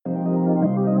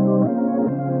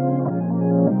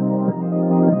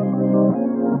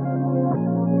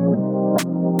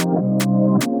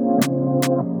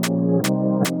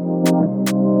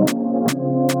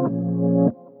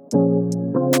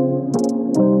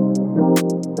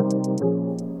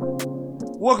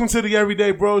Welcome to the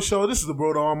Everyday Bro Show. This is the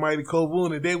Bro, the Almighty Kovu,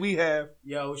 and today we have...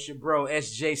 Yo, it's your bro,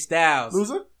 SJ Styles.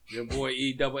 Loser? Your boy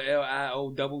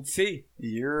ELLIOTT.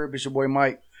 It's your boy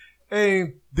Mike.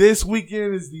 And this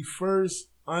weekend is the first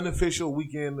unofficial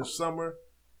weekend of summer.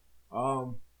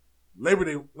 Labor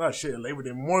Day,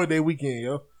 Memorial Day weekend,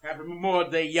 yo. Happy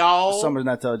Memorial Day, y'all. Summer's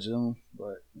not till June,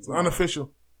 but it's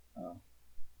unofficial.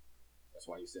 That's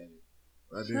why you saying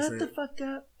it. I did shut say the it. fuck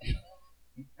up.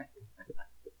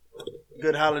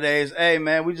 Good holidays. Hey,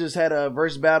 man, we just had a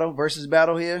versus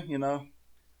battle here, you know.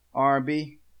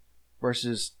 R&B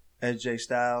versus SJ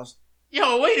Styles.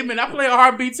 Yo, wait a minute. I play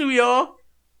R&B too, y'all.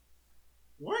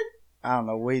 What? I don't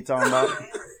know what he talking about.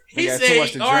 He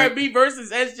said R&B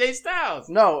versus SJ Styles.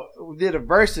 No, we did a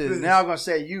versus. Now I'm going to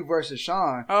say you versus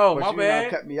Sean. Oh, but my you bad. Now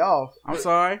cut me off. I'm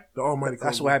sorry. The Almighty Kovu.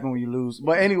 That's what happened when you lose.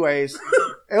 But anyways,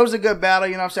 it was a good battle,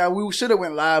 you know what I'm saying? We should have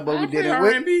went live, but we didn't.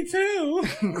 R&B too.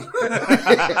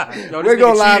 We're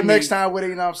going live next time with it,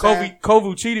 you know what I'm saying?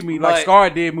 Kovu cheated me like Scar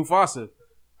did Mufasa.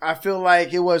 I feel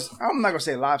like it was, I'm not going to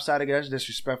say lopsided, that's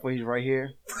disrespectful. He's right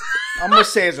here. I'm going to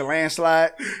say it's a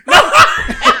landslide.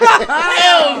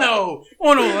 Hell no.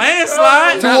 On a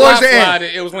landslide. Towards the end.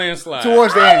 It was landslide.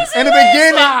 Towards the end. In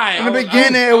the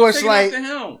beginning, it was like,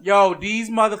 yo, these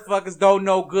motherfuckers don't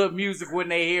know good music when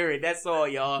they hear it. That's all,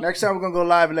 y'all. Next time we're going to go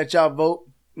live and let y'all vote.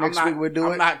 Next week we'll do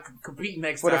it. I'm not competing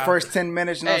next time. For the first 10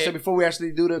 minutes, you know what I'm saying? Before we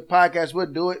actually do the podcast,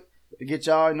 we'll do it to get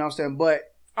y'all, you know what I'm saying? But.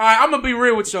 All right, I'm going to be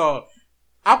real with y'all.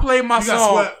 I play my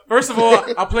song. First of all,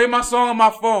 I play my song on my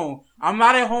phone. I'm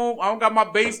not at home. I don't got my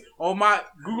bass on my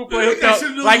Google Play hooked up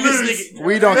like this nigga.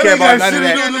 We don't care about none of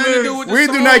that. We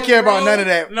do not care about none of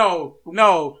that.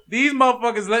 No. These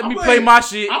motherfuckers let me play my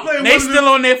shit. They still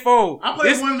on their phone.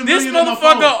 This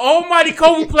motherfucker, Almighty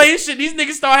Kovu playing shit. These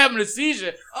niggas start having a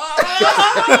seizure. Oh,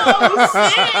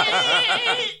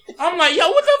 shit. I'm like, yo,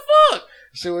 what the fuck?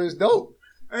 Shit was dope.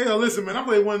 Hey, yo, listen, man. I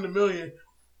played 1 in a Million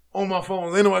on my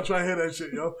phone. Ain't nobody trying to hear that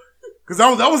shit, yo. Cause that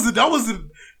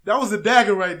was the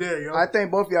dagger right there, yo. I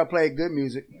think both of y'all played good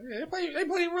music. Yeah, they played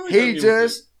really good music. He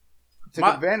just took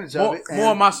advantage of it.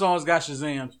 More of my songs got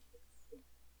Shazam.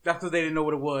 That's because they didn't know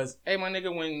what it was. Hey, my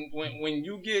nigga, when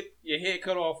you get your head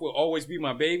cut off, will always be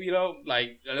my baby though.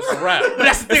 Like that's a rap. But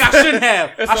that's the thing. I shouldn't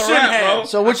have. I shouldn't have. Bro.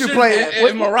 So what you play?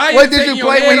 What did you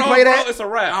play when you played that? It's a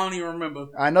rap. I don't even remember.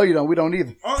 I know you don't. We don't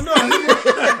either. Oh no,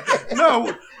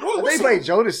 no. They played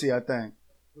Jodeci, I think.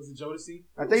 Was it Jodeci?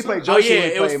 I think he played Jodeci. Oh yeah,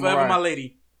 it was Forever My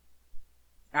Lady.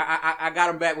 I got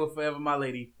him back with Forever My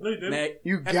Lady. No, you didn't.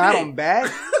 You got him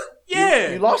back?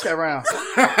 Yeah. You lost that round.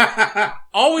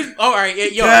 Always. All right.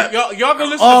 Y'all can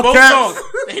listen to both songs.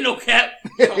 Ain't no cap.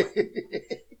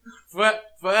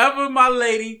 Forever My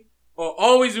Lady or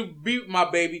Always Be My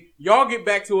Baby. Y'all get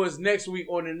back to us next week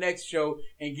on the next show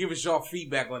and give us y'all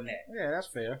feedback on that. Yeah, that's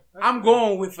fair. I'm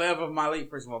going with Forever My Lady,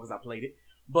 first of all, because I played it.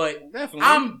 But definitely,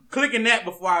 I'm clicking that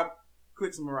before I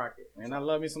click some Mariah Carey. And I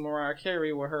love me some Mariah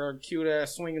Carey with her cute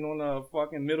ass swinging on the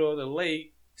fucking middle of the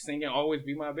lake, singing "Always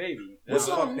Be My Baby." What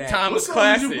song? Timeless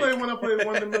classic. What song did you play when I played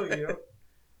 1 in a Million, yo?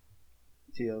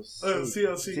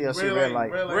 TLC Red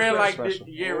Light. Red Light.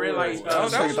 Red Light. That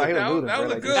was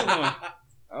a good one.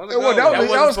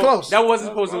 That was close. That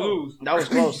wasn't supposed to lose. That was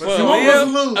close.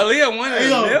 Aaliyah won a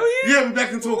million? Yeah, we're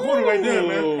back into a quarter right there,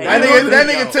 man. That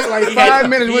nigga took like 5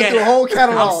 minutes, went through the whole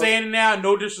catalog. I'm saying it now,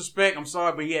 no disrespect. I'm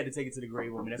sorry, but he had to take it to the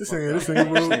grave with me. That's crazy.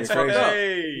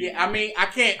 Yeah, I mean, I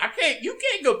can't. You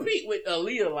can't compete with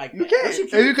Aaliyah like that. You can't.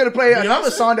 If you could have played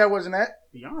another song that wasn't that.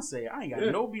 Beyonce. I ain't got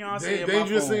no Beyonce.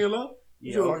 Dangerous in Your Love?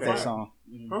 Yeah, okay. That song.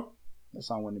 Huh? That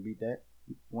song wouldn't beat that.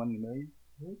 1 in a Million?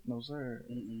 No, sir.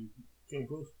 Came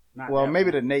close. Well,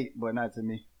 maybe to Nate, but not to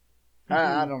me.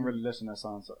 I don't really listen to that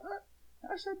song, so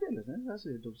I said did listen. That's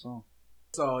a dope song.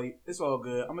 So it's all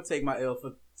good. I'm gonna take my L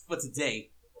for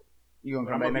today. You gonna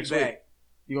come back next week?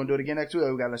 You gonna do it again next week,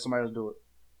 or we gotta let somebody else do it?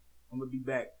 I'm gonna be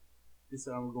back. This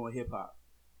time we're going hip hop,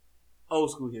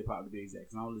 old school hip hop to be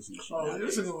exact. Cause I don't listen to shit. Oh,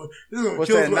 this is gonna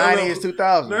what's kill that? us 90s,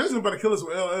 2000s. No, this is about to kill us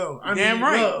with LL. Damn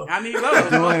right. Love. I need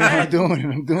love. I'm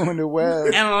doing it well.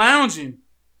 And lounging.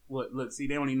 What? Look, see,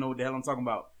 they don't even know what the hell I'm talking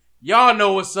about. Y'all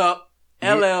know what's up.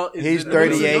 LL is he's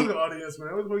 38. Audience,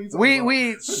 man.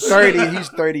 We 30. He's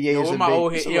 38. Where my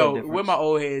old head? Where my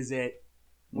old heads at?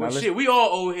 Well, shit, we all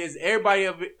old heads. Everybody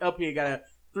up here got a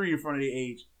 3 in front of their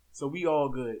age, so we all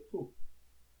good.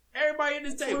 Everybody at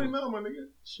this table. 29, my nigga.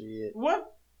 Shit.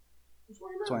 What?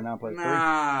 29 plus 3.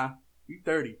 Nah, you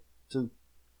 30. 2.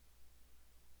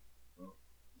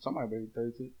 Somebody baby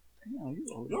 32. Damn, you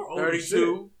old.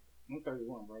 32. I'm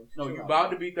 31, bro. No, you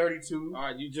about to be 32. All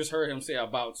right, you just heard him say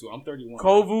about to. I'm 31.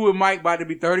 Kovu and Mike about to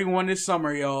be 31 this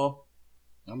summer, y'all.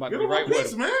 I'm about to be right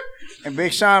with him, man. And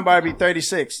Big Sean about to be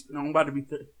 36. No, I'm about to be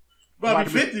about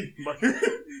to be 50.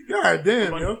 God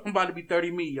damn, yo. I'm about to be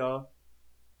 30 me, y'all.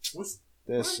 What's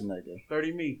this nigga?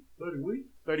 30 me. 30 week?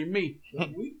 30 me.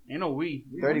 30 week? Ain't no we.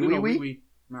 30 we?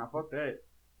 Nah, fuck that.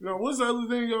 No, what's the other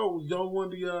thing, y'all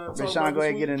wanted to talk Big about? Sean, go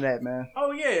ahead and get into that, man.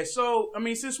 Oh yeah, so I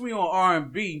mean, since we on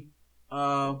R&B,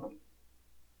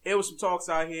 it was some talks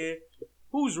out here.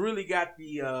 Who's really got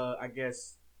the, I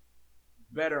guess,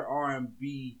 better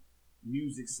R&B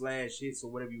music / hits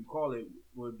or whatever you call it?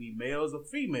 Would be males or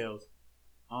females?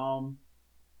 I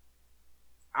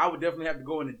would definitely have to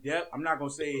go into depth. I'm not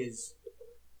gonna say it's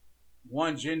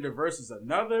one gender versus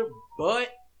another, but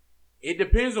it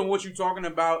depends on what you're talking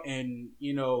about, and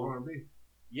R&B.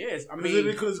 Yes, I mean,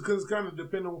 because it's kind of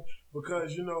depending on,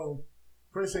 because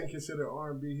Prince ain't considered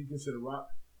R&B, he considered rock,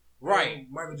 right?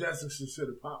 Michael Jackson's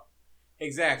considered pop,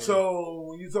 exactly. So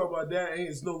when you talk about that,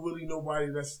 ain't really nobody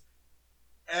that's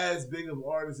as big of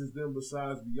artist as them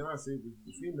besides Beyonce, which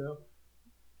is female.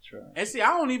 Sure. And see, I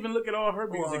don't even look at all her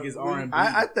music as R&B.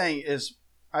 I think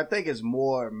it's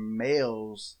more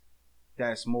males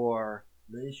that's more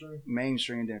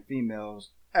mainstream than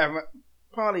females.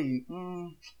 Probably.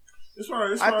 It's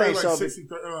probably I think like so.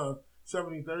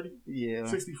 70-30. Yeah.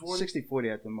 60-40.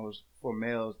 60-40 at the most for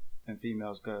males and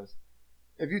females. Because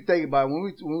if you think about it, when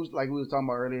we was talking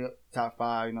about earlier, top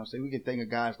 5, you know what I'm saying, we can think of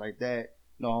guys like that,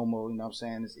 no homo, you know what I'm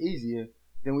saying, it's easier.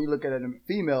 Then when you look at it,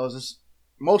 females, it's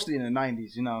mostly in the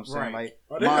 90s, you know what I'm saying? Right.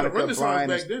 Like They had a Monica renaissance Bryan,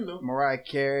 back then, though. Mariah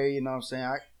Carey, you know what I'm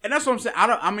saying? And that's what I'm saying.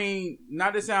 I mean,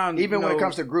 not to sound Even when it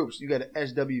comes to groups, you got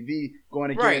SWV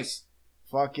going against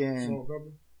fucking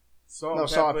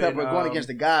Salt Pepper going against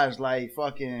the guys like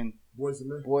fucking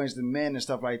Boys to Men and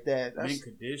stuff like that. That's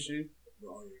Condition.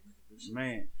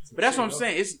 Man. But that's what I'm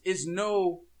saying. It's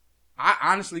no, I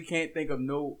honestly can't think of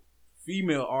no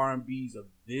female R&Bs of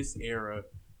this era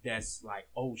that's like,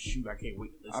 oh shoot, I can't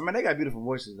wait to listen. I mean, they got beautiful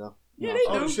voices though. Yeah, they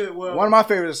do. Shit, well, one of my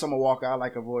favorites is Summer Walker. I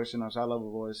like her voice, you know. So I love her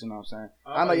voice, you know what I'm saying.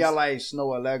 I know y'all like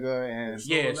Snow Allegra and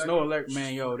Snow Allegra,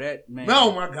 man, that man.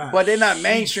 Oh my god! But they're not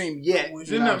mainstream yet.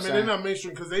 They're not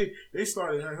mainstream because they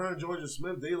started her and Georgia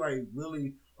Smith. They like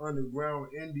really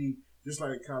underground indie, just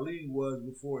like Khalid was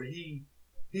before he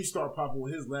started popping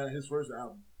with his first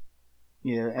album.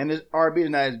 Yeah, and this R&B is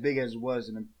not as big as it was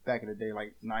in the back of the day,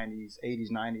 like 90s, 80s,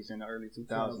 90s, and the early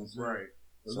 2000s. Right.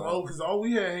 Because all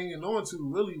we had hanging on to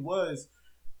really was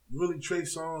Trey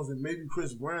Songz and maybe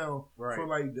Chris Brown for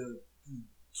like the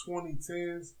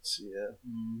 2010s. Yeah.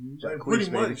 Mm-hmm. Like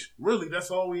pretty much. Really, that's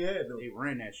all we had though. They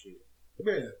ran that shit.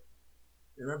 Yeah.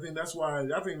 And I think that's why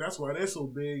they're so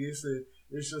big. It's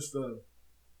just a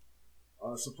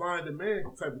supply and demand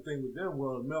type of thing with them.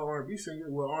 Well, male R&B singer,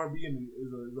 R&B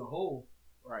is a whole.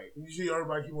 Right. You see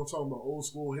everybody keep on talking about old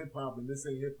school hip hop and this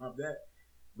ain't hip hop that.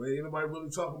 But ain't nobody really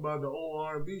talking about the old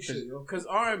R&B shit, yo. Because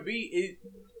R&B,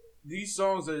 these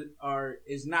songs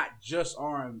is not just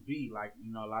R&B. Like,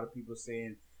 a lot of people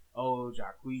saying, oh,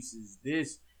 Jacquees is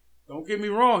this. Don't get me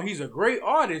wrong, he's a great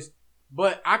artist,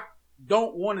 but I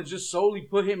don't want to just solely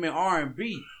put him in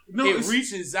R&B. No, it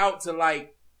reaches out to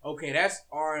like, okay, that's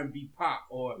R&B pop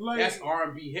or like, that's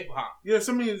R&B hip hop. Yes,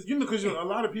 I mean, because a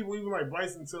lot of people, even like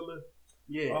Bryson Tiller,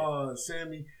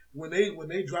 Sammy, when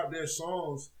they drop their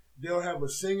songs, they'll have a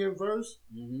singing verse,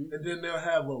 and then they'll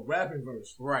have a rapping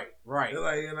verse. Right.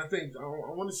 And I think I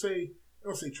want to say, I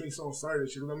don't say Trey Songz started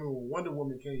that shit. Because I remember when Wonder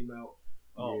Woman came out.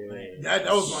 Oh man, that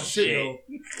was my shit though.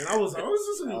 And I was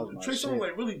listening to Trey Songz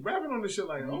like really rapping on this shit.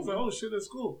 Like I was like, oh shit, that's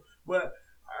cool. But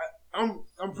I'm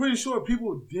pretty sure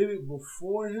people did it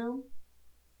before him.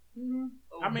 Mm-hmm.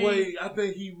 I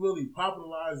think he really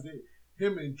popularized it.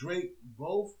 Him and Drake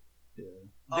both. Yeah.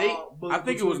 I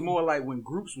think it was more like when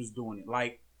groups was doing it.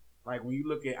 Like when you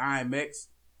look at IMX,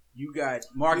 you got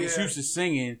Marcus Houston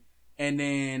singing, and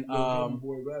then Young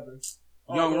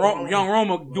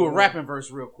Roma do a rapping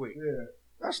verse real quick. Yeah,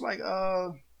 that's like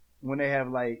when they have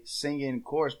like singing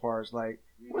chorus parts. Like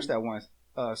what's that one?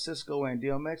 Cisco and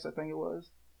DMX, I think it was.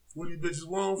 What these bitches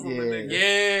want from the nigga?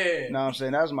 Yeah. You know what I'm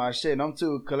saying? That was my shit. And them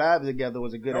two collabs together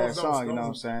was a good ass song, you know what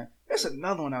I'm saying? There's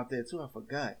another one out there too, I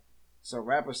forgot. It's a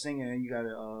rapper singing and you got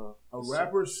a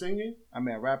rapper singing? I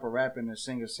mean a rapper rapping and a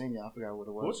singer singing. I forgot what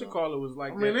it was. What's it called? It was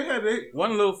like they had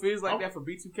one little fizz like that for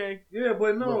B2K. Yeah,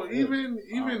 but no, even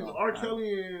R.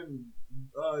 Kelly and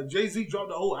Jay-Z dropped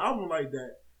the whole album like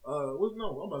that. I'm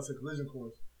about to say Collision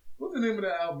Course. What's the name of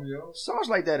that album, yo? Songs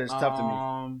like that is tough to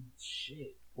me.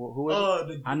 Shit. Well, who was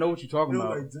it? I know what you're talking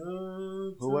about. Like,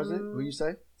 who was it? Who you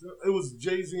say? It was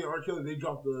Jay-Z and R. Kelly. They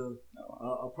dropped a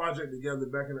project together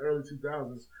back in the early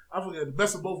 2000s. I forget, The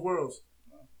Best of Both Worlds.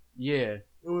 Yeah.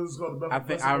 It was called The Best of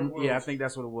Both Worlds. Yeah, I think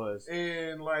that's what it was.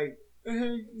 And like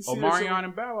Omarion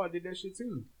and Bow Wow did that shit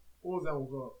too. What was that one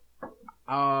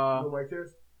called? Nobody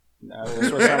cares. No,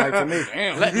 that's what it sound like to me.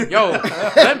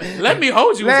 Damn, let me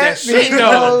hold you with that shit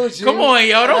though. Come on,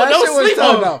 yo,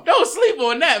 don't sleep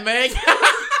on that, man.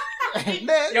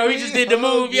 Yo, he just did the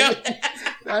move, yo.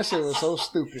 That shit was so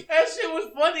stupid. That shit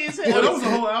was funny as hell. Well, that was a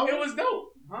whole album. It was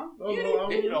dope, huh?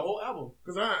 They did a whole album.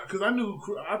 Cause I knew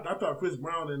I thought Chris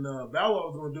Brown and Bow Wow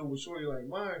was gonna do it with Shorty Like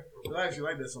Mine, but I actually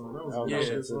like that song.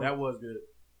 That was good.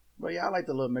 But yeah, I like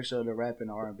the little mixture of the rap and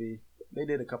the R&B. They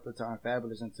did a couple of times.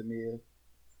 Fabulous and Tamia.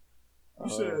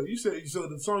 You said so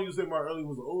the song you was saying about earlier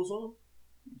was an old song?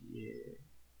 Yeah.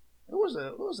 It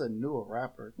was a newer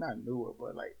rapper. Not newer,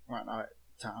 but like around our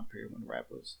time period when the rap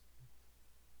was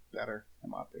better, in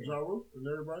my opinion. Ja Rule and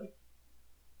everybody?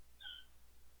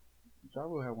 Ja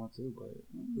Rule had one too, but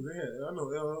they had, I know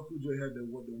LL Cool J had the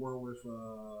one with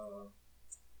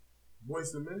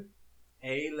Boyz II Men.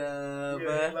 Hey Love.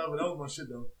 Yeah, Hey Love. That was my shit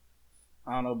though.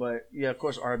 I don't know, but yeah, of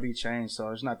course R&B changed, so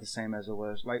it's not the same as it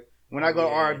was. Like when I go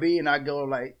to R&B and I go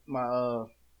like my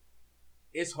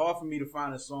it's hard for me to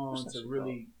find a song to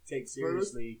really take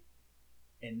seriously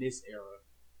in this era.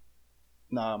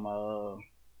 Nah, my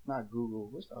not Google.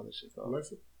 What's the other shit called?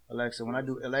 Alexa. When I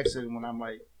do Alexa, when I'm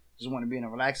like just want to be in a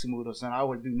relaxing mood or something, I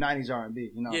always do 90s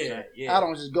R&B. You know what I'm saying? Yeah. I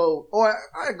don't just go, or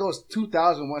I go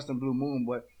 2000 once in Blue Moon,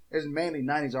 but it's mainly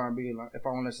 90s R&B. Like, if I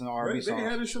want to listen to R&B songs. They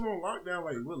had this shit on lockdown.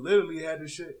 Like we literally had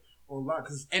this shit on lock.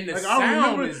 And the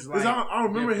sound is like I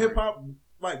remember hip hop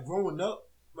like growing up.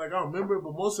 Like I remember,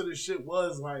 but most of this shit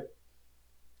was like,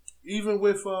 even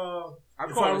with I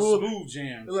call it smooth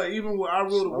jams. Like even with I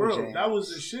Rule the World, jams. that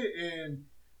was the shit. And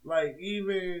like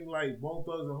even like Bone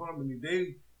Thugs and Harmony,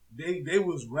 they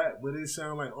was rap, but it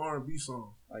sounded like R&B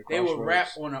songs. Like they would rap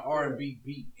on an R&B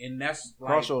beat, and that's like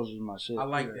Crossroads is my shit. I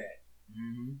like that.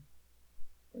 Mm-hmm.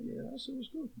 But yeah, that shit was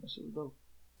good. That shit was dope.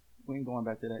 We ain't going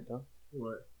back to that though.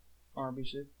 What? R&B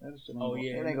shit.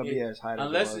 It ain't gonna be as high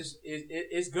unless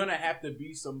it's gonna have to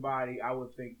be somebody I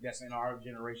would think that's in our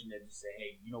generation that just say,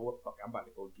 hey, you know what, fuck, I'm about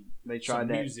to go do some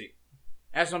music.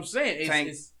 That's what I'm saying.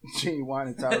 It's Genuine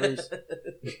and Tyrese.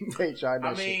 They tried that.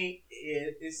 I mean,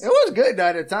 it was good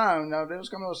at the time. No, they was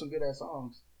coming up with some good ass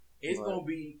songs. It's gonna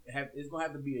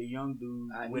have to be a young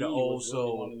dude with an old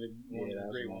soul. One of the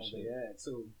great ones they had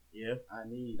too. Yeah, I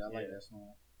like that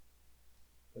song.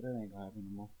 But that ain't gonna happen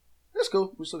no more. It's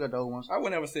cool. We still got the old ones. I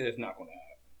would never say it's not going to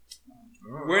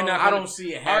happen. We're not. I don't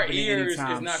see it happening. Our ears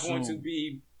anytime is not soon. going to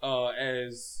be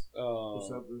as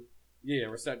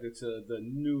receptive to the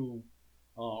new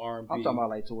R&B. I'm talking about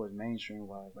like towards mainstream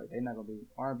wise. Like they're not gonna be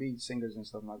R&B singers and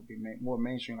stuff. Not gonna be more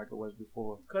mainstream like it was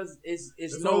before. Because it's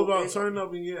no about turn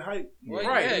up and get hype. Well,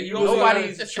 right? Yeah,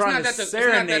 nobody's trying to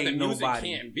serenade the music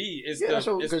nobody. Can't be. It's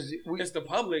it's the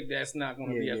public that's not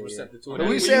going to be as receptive to it. But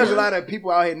we see there's a lot of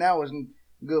people out here now with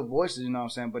good voices. You know what I'm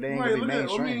saying? But they ain't gonna be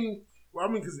mainstream. I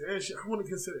mean, because I want to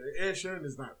consider Ed Sheeran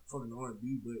is not fucking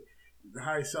R&B, but the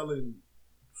highest selling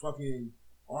fucking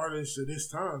artist at this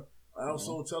time. I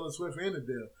also Taylor Swift and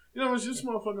Adele. You know, this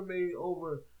motherfucker made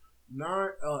over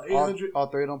 800. All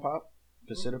three of them pop?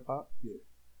 Considered pop? Yeah.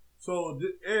 So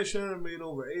Ed Sheeran made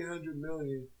over $800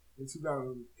 million in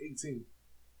 2018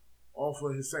 off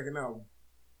of his second album.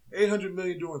 $800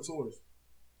 million doing tours.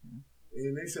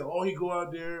 And they said all he go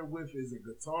out there with is a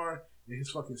guitar and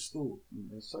his fucking stool.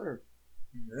 Yes, sir.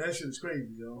 And that shit is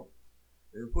crazy, yo.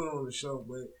 They put it on the show,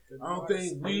 but I don't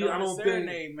think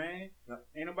man.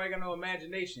 Ain't nobody got no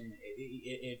imagination.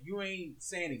 If you ain't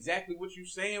saying exactly what you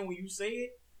saying when you say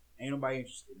it, ain't nobody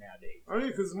interested nowadays. I mean,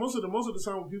 because most of the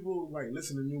time when people like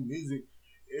listen to new music,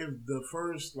 if the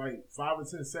first like 5 or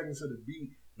 10 seconds of the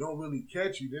beat don't really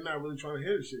catch you, they're not really trying to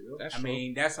hear the shit. Yo. I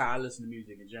mean, that's how I listen to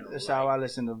music in general. That's how I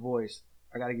listen to voice.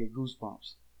 I gotta get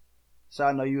goosebumps, so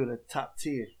I know you're the top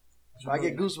tier. If I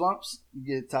get goosebumps, you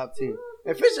get top tier.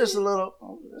 If it's just a little,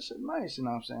 that shit nice, you know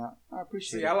what I'm saying? I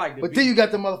appreciate it. I like the But beat. then you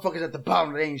got the motherfuckers at the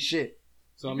bottom that ain't shit.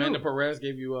 So Amanda Perez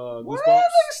gave you goosebumps? What?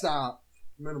 Stop.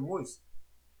 Man, I'm moist.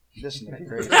 Listen to that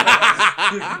crazy.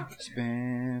 It's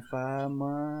been 5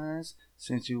 months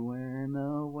since you went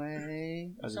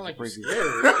away. That sound like you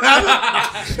scared.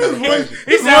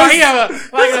 He sound like he have a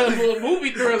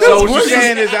movie thriller. So what you're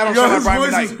saying is I don't sound like Brian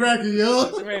voice McKnight. is cracking, yo.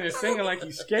 This man is singing like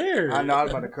he's scared. I know, I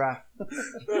was about to cry.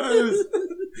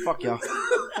 Fuck y'all.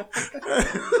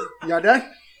 Y'all done?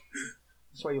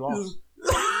 That's why you lost.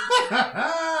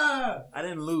 I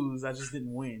didn't lose. I just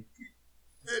didn't win.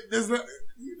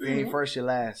 You ain't first, you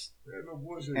last. No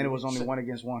bullshit. And it was only 1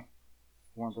 against 1.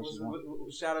 1 versus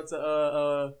 1. Shout out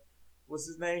to what's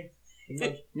his name?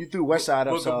 You threw Westside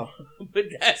up, so. But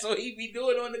that's what he be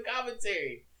doing on the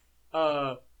commentary.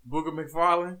 Booger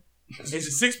McFarlane. Is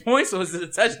it 6 points or is it a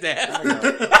touchdown?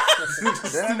 Did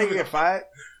that nigga get fired?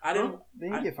 Didn't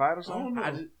he get fired or something?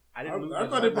 I don't know. I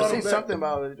thought they brought I him seen back. something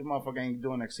about the motherfucker ain't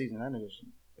doing next season. That nigga.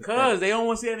 Because they don't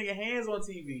want to see that nigga hands on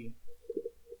TV.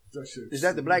 Is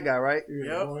that the black guy, right?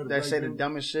 Yeah. Yep. That say the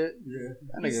dumbest shit? Yeah.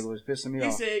 That nigga was pissing me He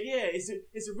off. said, "Yeah, is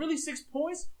it really 6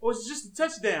 points or is it just a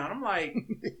touchdown?" I'm like,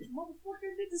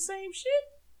 motherfucker did the same shit.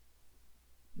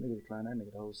 Nigga declined that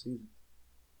nigga the whole season.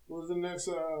 What was the next?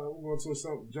 We're going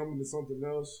to jump into something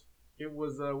else. It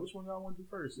was which one y'all want to do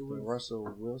first? It was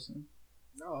Russell Wilson.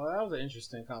 No, that was an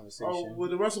interesting conversation. Oh, well,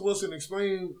 the Russell Wilson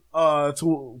explain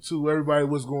to everybody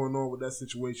what's going on with that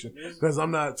situation because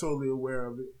I'm not totally aware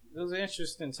of it. It was an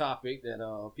interesting topic that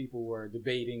people were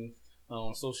debating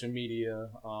on social media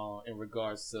in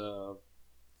regards to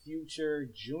Future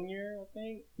Junior. I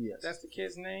think Yes. that's the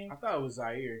kid's name. I thought it was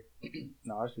Zaire.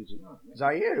 No, that's Future.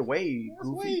 Zaire, way That's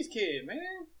goofy. Wade's kid,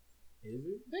 man. Is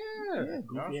it? Yeah.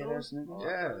 Goofy ass nigga.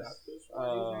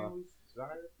 Yeah.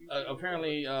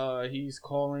 Apparently, he's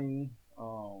calling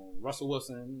Russell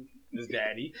Wilson his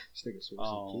daddy. This nigga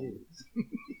switching kids.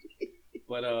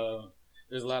 But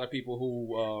there's a lot of people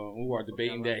who are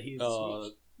debating that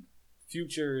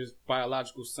Future's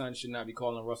biological son should not be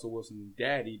calling Russell Wilson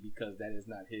daddy because that is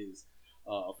not his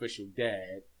official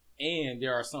dad. And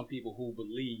there are some people who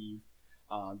believe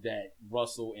that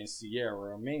Russell and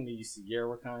Sierra, mainly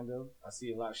Sierra kind of, I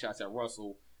see a lot of shots at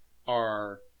Russell,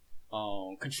 are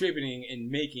contributing and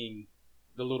making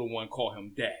the little one call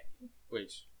him dad,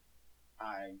 which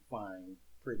I find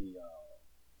pretty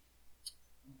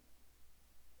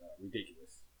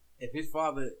ridiculous. If his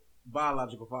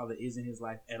biological father, is in his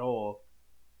life at all,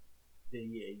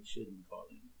 then yeah, you shouldn't be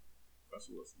calling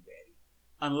Russell Wilson daddy,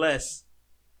 unless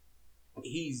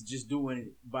he's just doing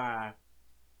it by,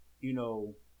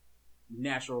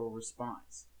 natural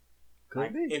response.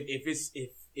 Could be.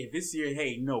 If it's here,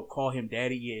 hey, no, call him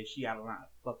daddy. Yeah, she out of line.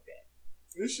 Fuck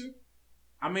that. Is she?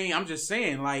 I mean, I'm just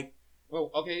saying, like.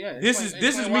 Well, okay, yeah. This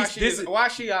is why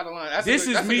is she out of line? That's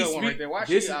a good one right there. Why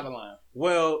is she out of line?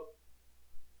 Well,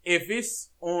 if it's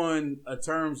on a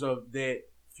terms of that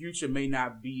Future may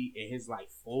not be in his life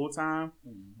full time,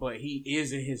 but he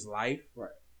is in his life.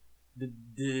 Right.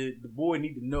 The boy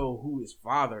need to know who his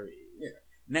father is. Yeah.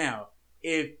 Now,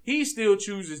 if he still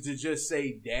chooses to just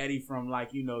say daddy from they're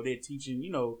teaching,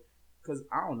 because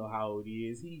I don't know how old he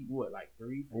is. He like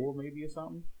 3, 4 maybe or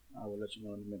something. I will let you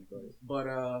know in a minute. Go ahead. But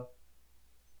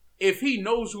if he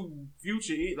knows who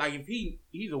Future is, like if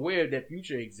he's aware that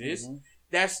Future exists,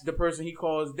 that's the person he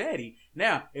calls daddy.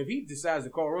 Now, if he decides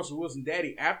to call Russell Wilson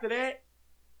daddy after that,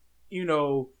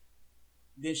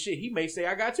 then shit, he may say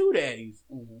I got 2 daddies.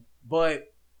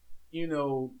 But,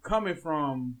 coming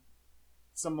from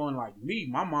someone like me,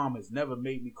 my mom has never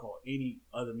made me call any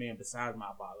other man besides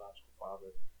my biological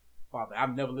father.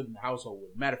 I've never lived in a household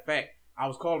with him. Matter of fact, I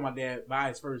was calling my dad by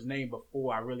his first name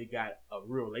before I really got a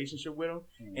real relationship with him.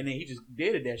 And then he just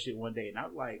did that shit one day. And I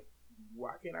was like,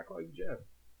 why can't I call you Jeff?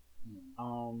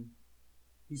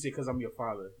 He said, because I'm your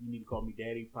father. You need to call me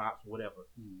daddy, pops, whatever.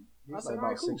 He's like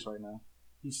about 6 right now.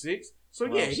 He's 6? So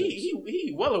Around yeah, 6.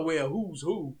 he well aware of who's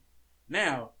who.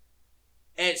 Now,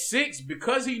 at 6,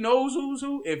 because he knows who's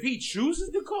who, if he chooses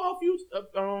to call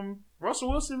Russell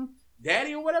Wilson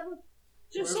daddy or whatever,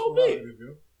 just so be it.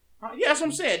 Yeah, that's what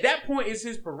I'm saying. At that point, it's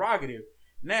his prerogative.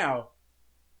 Now,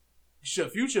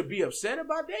 should Future be upset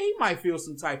about that? He might feel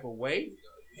some type of way.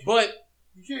 But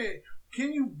you can't.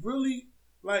 Can you really,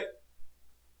 like,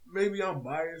 maybe I'm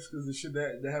biased because the shit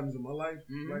that happens in my life.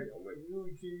 Like, I'm like,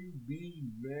 really, can you be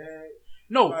mad?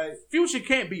 No, like, Future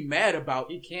can't be mad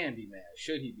about. He can be mad.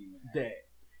 Should he be mad? That.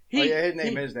 His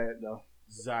name is that though.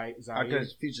 Zaire.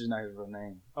 Because Future's not his real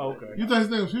name. Oh, okay. You thought his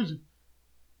name was Future?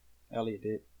 Elliot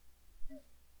did.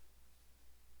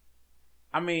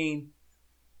 I mean,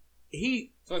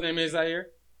 So his name is Zaire?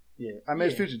 Yeah. I mean,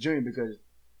 it's Future Junior because.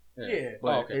 Yeah.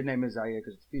 But his name is Zaire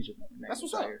because it's Future. That's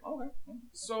what's up. Okay.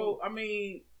 So, I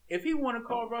mean, if he want to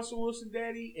call Russell Wilson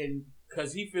daddy and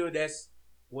because he feel that's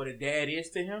what a dad is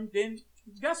to him, then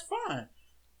that's fine.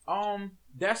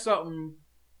 That's something,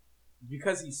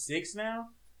 because he's 6 now,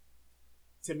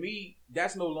 to me,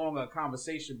 that's no longer a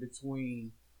conversation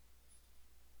between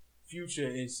Future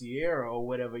and Sierra or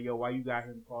whatever. Yo, why you got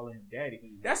him calling him daddy?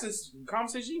 That's a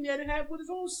conversation he had to have with his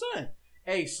own son.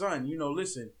 Hey, son,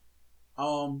 listen,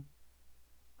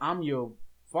 I'm your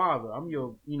father. I'm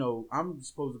your, I'm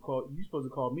supposed to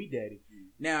call me daddy.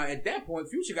 Now, at that point,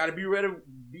 Future got to be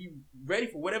ready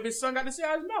for whatever his son got to say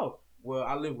out of his mouth. Well,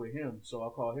 I live with him, so I'll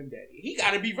call him daddy. He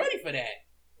got to be ready for that.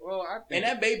 Well, and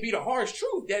that may be the harsh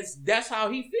truth. That's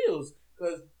how he feels,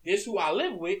 because this who I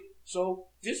live with, so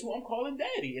this who I'm calling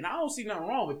daddy, and I don't see nothing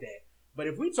wrong with that. But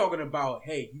if we talking about,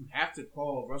 hey, you have to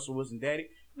call Russell Wilson daddy,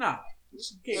 nah.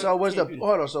 So was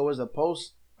the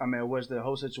post? I mean, was the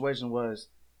whole situation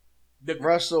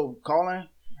Russell calling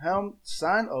him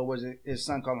son, or was it his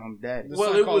son calling him daddy?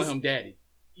 Well, it was him daddy.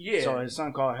 Yeah. So his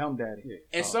son called him daddy. Yeah.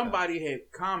 And somebody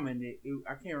had commented,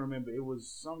 I can't remember, it was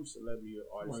some celebrity or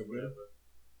artist or whatever.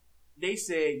 They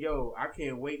said, yo, I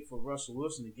can't wait for Russell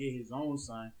Wilson to get his own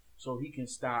son so he can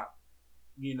stop,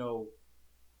 You got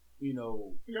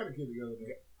a kid together.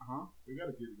 We got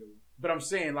a kid together. But I'm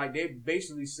saying, like, they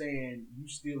basically saying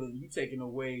you taking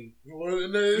away. Well,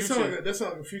 that sounds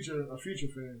like a future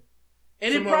fan.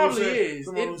 And it probably is.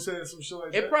 Someone who said some shit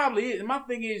like that. It probably is. And my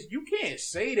thing is, you can't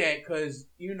say that because,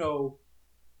 y'all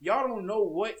don't know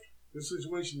what the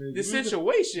situation is.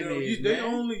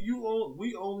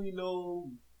 We only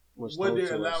know what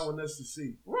they're allowing us to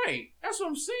see. Right. That's what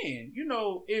I'm saying.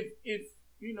 If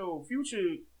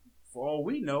Future, for all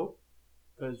we know,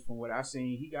 because from what I've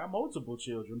seen, he got multiple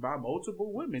children by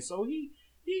multiple women. So he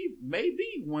may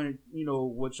be one,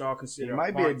 what y'all consider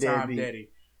a part-time daddy.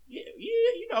 Yeah,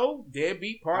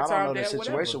 deadbeat, part-time dad, I don't know the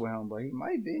situation with him, but he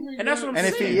might be. And that's what I'm saying.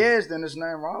 And if he is, then there's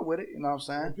nothing wrong with it. You know what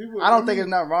I'm saying? I don't think there's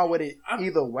nothing wrong with it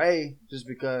either way, just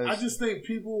because. I just think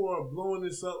people are blowing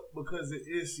this up because it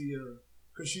is Ciara.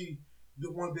 Because the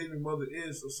one baby mother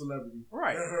is a celebrity.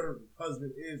 Right. And her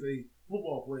husband is a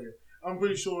football player. I'm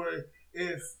pretty sure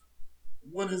if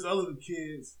one of his other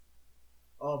kids,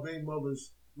 baby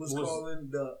mothers, was calling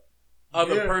the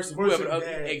other person, whoever,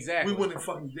 dad, exactly, we wouldn't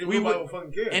fucking care.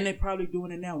 And they're probably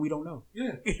doing it now. We don't know.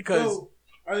 Yeah, because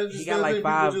he got like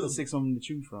 5 or 6 of them to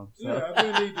choose from. So. Yeah,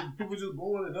 I think people just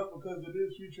blowing it up because it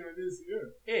is Future and it is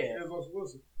Ciara. Yeah, as Russell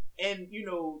Wilson. And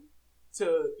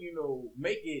to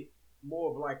make it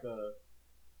more of like a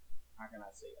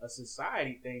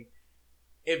society thing.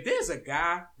 If there's a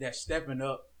guy that's stepping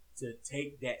up to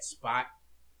take that spot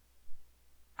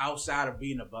outside of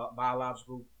being a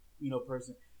biological,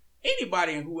 person,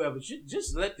 anybody and whoever should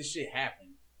just let the shit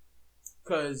happen.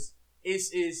 Cause I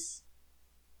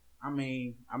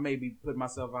may be putting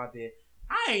myself out there.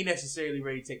 I ain't necessarily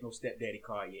ready to take no stepdaddy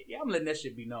card yet. Yeah, I'm letting that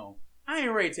shit be known. I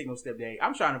ain't ready to take no stepdaddy.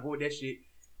 I'm trying to avoid that shit.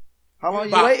 How long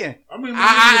you waiting?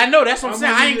 I know, that's what I'm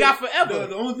saying. I ain't got forever.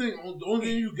 The only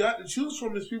thing you got to choose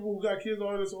from is people who got kids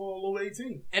that's all over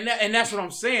 18. And that's what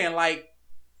I'm saying. Like,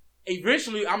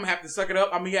 eventually, I'm gonna have to suck it up.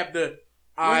 I'm gonna have to.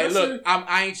 All right, look,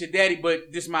 I ain't your daddy,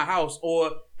 but this is my house.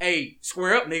 Or, hey,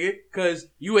 square up, nigga, because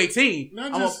you 18.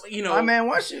 I mean,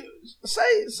 once you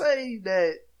say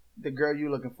that the girl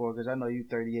you looking for, because I know you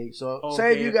 38. So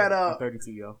say if you got I'm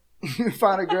 32, yo. You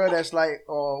find a girl that's like,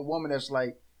 or a woman that's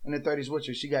like in the 30s with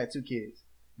you. She got 2 kids,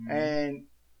 and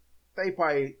they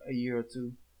probably a year or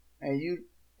 2, and you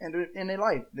in their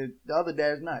life, the other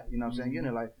dad's not. You know what I'm saying? You're in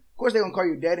their life. Of course, they're gonna call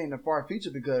you daddy in the far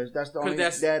future because that's the only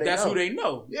dad they know. That's who they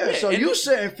know. Yeah, so you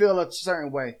shouldn't feel a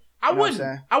certain way. I wouldn't.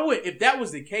 If that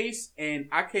was the case, and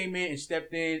I came in and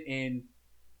stepped in, and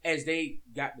as they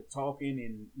got to talking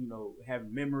and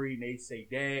having memory, and they say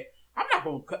dad, I'm not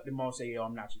gonna cut them off and say, yo,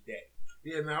 I'm not your dad.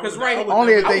 Yeah, because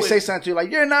only if they say something to you like,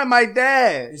 you're not my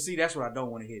dad. You see, that's what I don't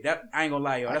want to hear. That I ain't gonna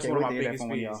lie, y'all. That's one of my biggest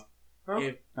fears.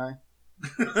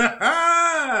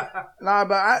 Nah,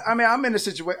 but I'm in a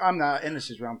situation. I'm not in a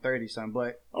situation. I'm 30 something,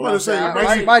 but I want to say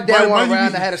my dad went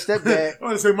around and had a stepdad. I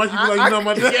want to say, Mike, you be like, you know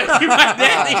my dad. Yeah, you my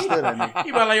daddy.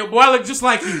 He be like, your boy look just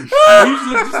like you. You look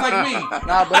just like me.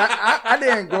 Nah, but I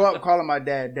didn't grow up calling my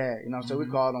dad. You know what I'm saying? We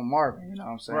called him Marvin. You know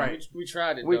what I'm saying? Right. We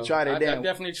tried it. I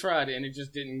definitely tried it, and it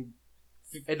just didn't.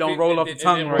 It don't roll off the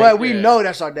tongue, right? But we know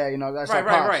that's our dad, that's our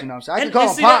pops, you know what I'm saying? I can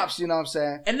call him pops, you know what I'm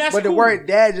saying? And that's but the cool. word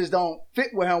dad just don't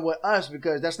fit with him with us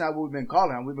because that's not what we've been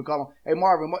calling him. We've been calling him, hey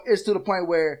Marvin. It's to the point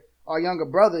where our younger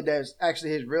brother, that's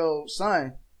actually his real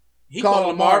son, he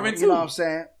called him Marvin too. You know what I'm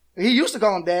saying? He used to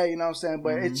call him dad, you know what I'm saying?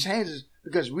 But it changes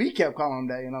because we kept calling him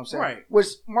dad, you know what I'm saying? Right. Which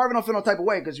Marvin don't feel no type of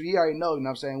way because he already know, you know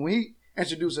what I'm saying? When he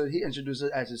introduces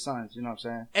as his sons, you know what I'm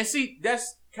saying? And see,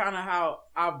 that's kind of how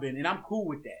I've been, and I'm cool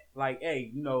with that. Like,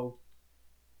 hey,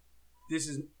 this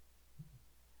is.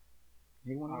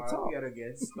 He wanted to talk. We got a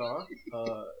guest star.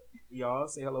 Y'all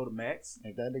say hello to Max.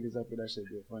 If that nigga's up there, that should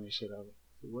be a funny shit of it.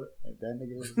 What? If that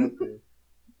nigga was up there.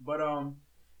 But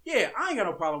yeah, I ain't got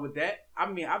no problem with that.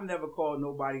 I mean, I've never called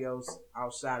nobody else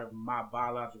outside of my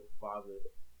biological father,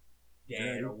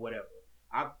 dad, or whatever.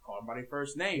 I call them by their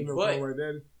first name. You but call my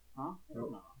daddy? Huh?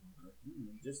 No.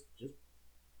 Just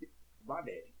my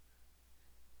daddy.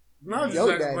 No, just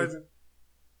your daddy.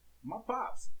 My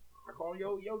pops. I call him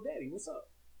yo daddy. What's up?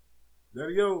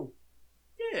 Daddy yo.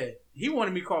 Yeah. He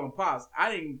wanted me to call him Pops.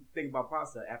 I didn't think about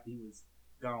Pops after he was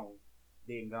gone.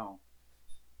 Dead and gone.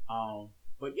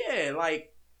 But yeah,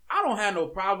 like, I don't have no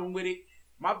problem with it.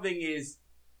 my thing is,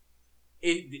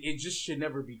 it just should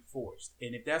never be forced.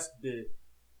 And if that's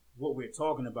what we're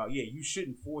talking about, yeah, you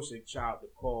shouldn't force a child to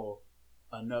call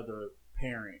another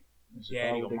parent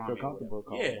daddy or mommy.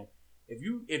 Yeah,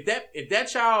 if that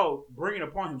child bring it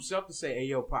upon himself to say, "Hey,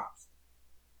 yo, pops,"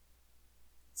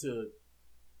 to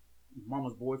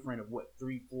mama's boyfriend of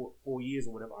 3, 4 years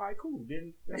or whatever. All right, cool.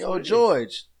 Then yo,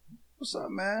 George, what's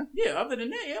up, man? Yeah. Other than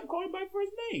that, I'm calling by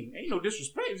first name. Ain't no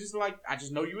disrespect. It's just like I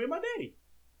just know you ain't my daddy.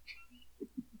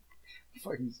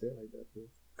 Fuck you say like that, bro?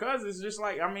 Cause it's just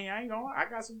like I ain't gonna lie. I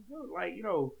got some like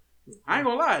I ain't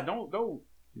gonna lie.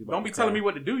 Don't be telling me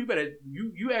what to do. You better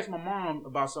you ask my mom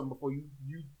about something before you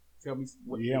tell me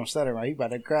what to do. I'm stuttering right. He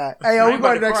about to cry. Hey, yo, we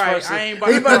about to next person. I ain't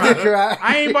about to cry.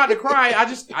 I ain't about to cry. I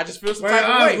just feel some type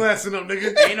of way. Blasting up,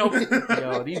 nigga. Ain't no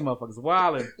yo, these motherfuckers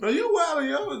wildin'. No, you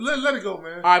wildin', yo. Let it go,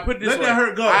 man. All right, put it this way. Let that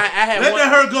hurt go. Let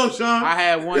that hurt go, Sean. I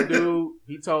had one dude.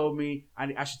 He told me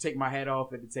I should take my hat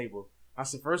off at the table. I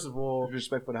said, first of all,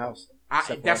 respect for the house.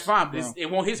 That's fine.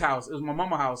 It wasn't his house. It was my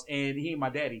mama's house, and he ain't my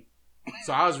daddy.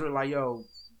 So I was really like, yo,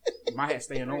 my hat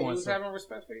staying on. He was having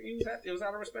respect for you. It was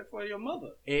out of respect for your mother.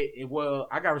 Well,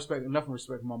 I got enough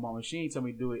respect for my mama. She ain't tell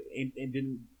me to do it, and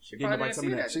didn't nobody tell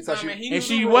me that. She thought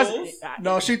she wasn't.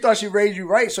 No, she thought she raised you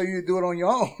right, so you do it on your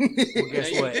own. Well,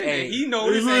 guess what? Hey, he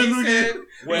noticed. He said,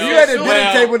 "Well, you had a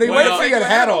dinner table. They waited for you to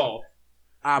hat off."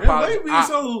 I apologize.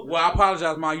 I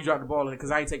apologize, Mom. You dropped the ball in it because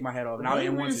I ain't take my hat off. And I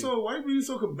didn't want to. Why you being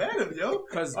so combative, yo?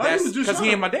 Because he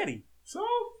ain't my daddy. So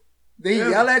did he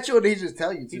yell at you or did he just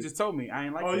tell you to? He just told me I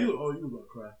ain't like that. You about to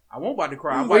cry? I won't about to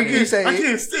cry. I can't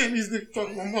stand these niggas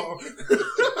talking to my mom.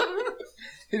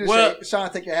 He just said,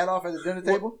 "Sean, take your hat off at the dinner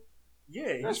table."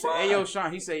 Yeah, he said, "Hey, yo,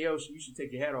 Sean." He said, "Yo, you should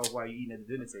take your hat off while you eating at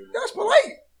the dinner table." That's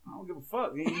polite. I don't give a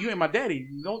fuck. You ain't my daddy.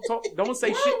 Don't say shit. What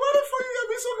the fuck you gotta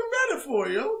be so combative for,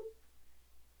 yo?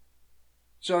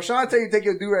 So Sean tell you to take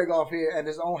your do-rag off here at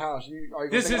his own house.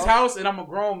 This is his house, and I'm a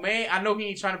grown man. I know he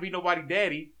ain't trying to be nobody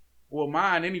daddy. Well,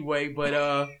 mine anyway,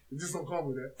 but just don't call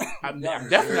me that. I'm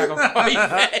definitely not gonna call you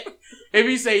that. If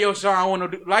he say, "Yo, Sean, I want no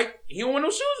he don't want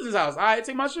no shoes in his house." All right,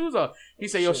 take my shoes off. He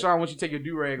say, "Yo, Sean, why don't you take your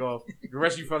do-rag off? The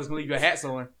rest of you fellas can leave your hats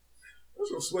on."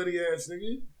 That's a sweaty ass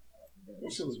nigga.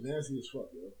 That shit was nasty as fuck,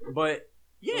 yo. But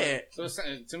yeah, so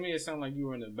to me, it sounded like you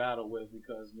were in a battle with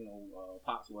because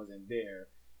Pops wasn't there.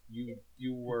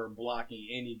 You were blocking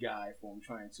any guy from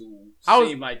trying to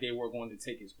seem like they were going to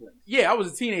take his place. Yeah, I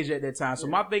was a teenager at that time. So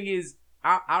my thing is,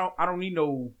 I don't need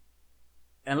no,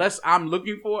 unless I'm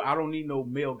looking for it, I don't need no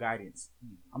male guidance.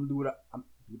 I'm doing what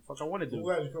the fuck I want to do. I'm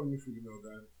glad you come to me for your male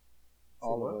guidance.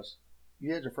 All of us.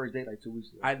 You had your first date like 2 weeks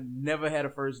ago. I never had a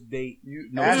first date. You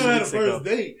never had a first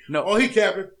date? No. Oh, he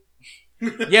capping.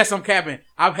 Yes, I'm capping.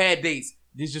 I've had dates.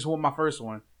 This just wasn't my first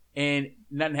one. And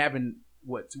nothing happened,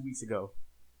 2 weeks ago?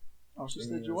 Oh, she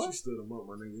stood you up? She stood him up,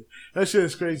 my nigga. That shit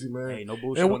is crazy, man. Hey, no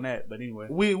bullshit on that. But anyway.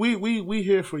 We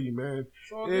here for you, man.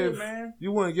 It's all good, man.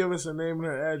 You want to give us a name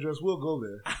and an address, we'll go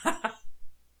there.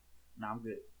 Nah, I'm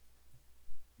good.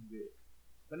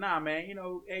 But nah, man,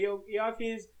 hey, y'all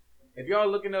kids, if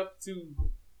y'all looking up to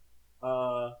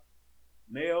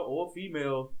male or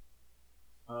female,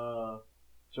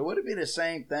 so would it be the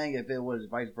same thing if it was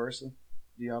vice versa?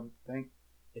 Do y'all think?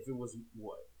 If it was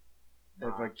what?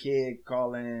 If a kid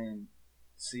calling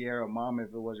Sierra mom,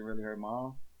 if it wasn't really her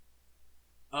mom?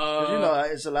 Because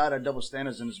it's a lot of double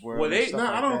standards in this world. Well,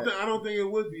 I don't think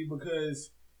it would be because,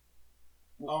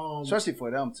 especially for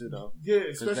them too, though. Yeah,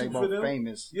 especially they for both them.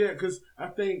 Famous. Yeah, because I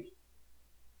think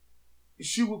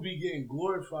she would be getting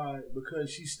glorified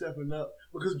because she's stepping up.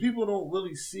 Because people don't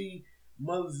really see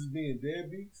mothers as being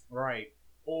deadbeats, right?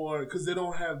 Or because they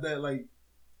don't have that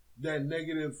that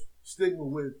negative stigma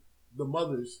with the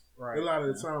mothers a lot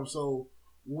of the time. So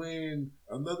when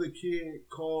another kid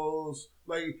calls,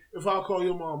 like if I call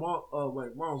your mom,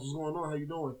 like, "Mom, what's going on? How you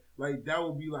doing?" Like that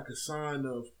would be like a sign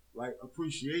of like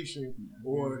appreciation,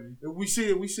 or if we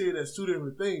see it as two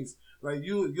different things. Like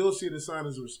you'll see the sign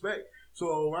as respect.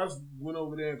 So I went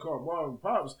over there and called Mom and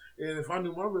Pops, and if I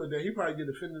knew my real dad, he'd probably get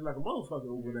offended like a motherfucker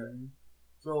over that.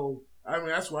 So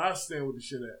that's where I stand with the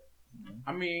shit at.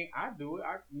 I mean, I do it.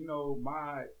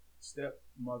 My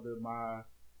stepmother, my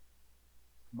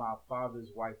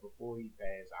father's wife before he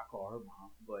passed, I call her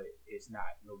mom, but it's not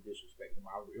no disrespect to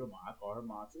my real mom. I call her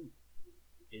mom too.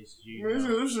 It's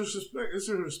it's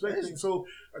a respect thing. So,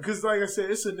 because like I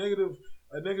said, it's a negative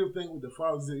thing with the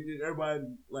fathers. Everybody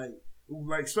like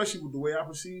especially with the way I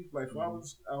perceive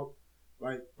fathers out,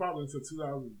 like probably until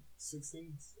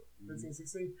 2016, 15,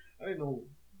 16. I didn't know.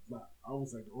 I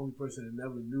was like the only person that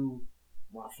never knew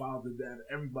my father, dad,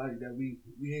 everybody that we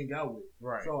hang out with.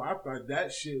 Right. So I thought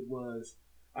that shit was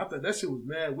I thought that shit was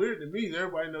mad weird to me.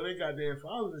 Everybody know they goddamn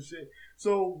fathers and shit.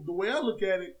 So the way I look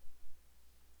at it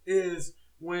is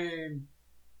when,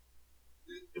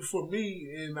 for me,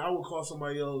 and I would call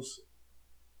somebody else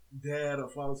dad or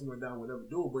father, something like that, I would never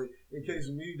do it. But in case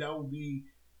of me, that would be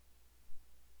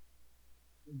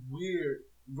weird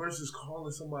versus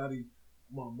calling somebody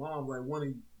my mom, like one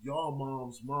of y'all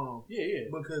mom's mom. Yeah.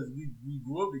 Because we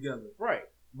grew up together. Right.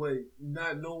 But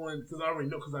not knowing, because I already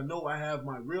know, because I know I have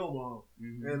my real mom,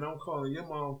 and I'm calling your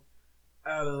mom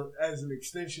as an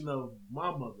extension of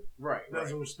my mother. Right.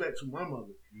 As a respect to my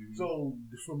mother. So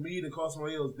for me to call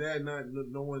somebody else dad, not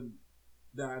knowing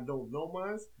that I don't know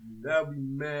mine, that would be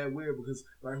mad weird, because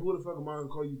like, who the fuck am I gonna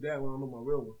call you dad when I don't know my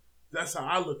real one? That's how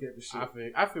I look at the shit.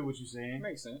 I feel what you're saying.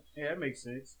 Makes sense. Yeah, it makes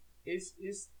sense. It's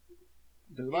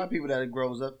There's a lot of people that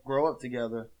grow up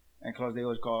together, and close, they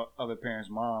always call other parents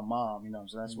mom, you know what I'm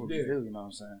saying? That's what we do, you know what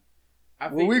I'm saying?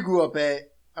 Where we grew up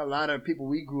at, a lot of people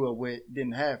we grew up with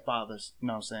didn't have fathers, you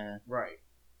know what I'm saying? Right.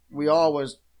 We all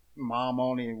was mom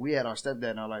only, and we had our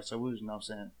stepdad in our life, so we was, you know what I'm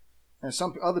saying? And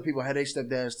some other people had their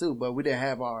stepdads too, but we didn't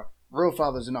have our real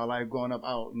fathers in our life growing up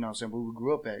out, you know what I'm saying, where we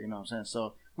grew up at, you know what I'm saying?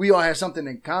 So we all had something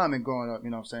in common growing up, you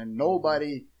know what I'm saying?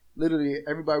 Nobody, literally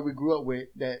everybody we grew up with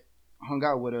that hung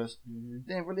out with us,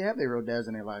 didn't really have their real dads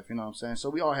in their life, you know what I'm saying? So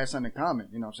we all had something in common,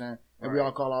 you know what I'm saying? And we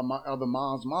all call our other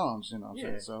moms, you know what I'm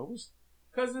saying? So it was...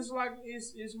 Because it's like,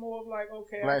 it's more of like,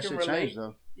 okay, glad I can shit relate. changed,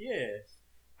 though. Yeah.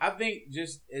 I think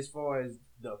just as far as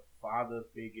the father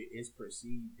figure, it's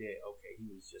perceived that, okay, he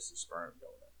was just a sperm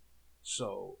donor.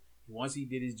 So once he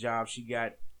did his job, she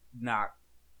got knocked,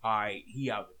 all right, he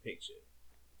out the picture.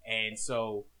 And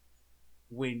so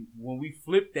when we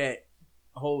flip that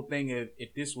whole thing of,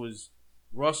 if this was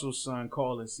Russell's son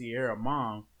calling Sierra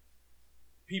mom,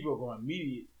 people are going to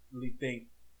immediately think,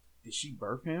 did she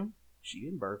birth him? She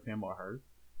didn't birth him or her.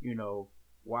 You know,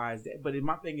 why is that? But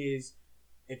my thing is,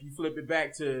 if you flip it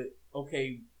back to,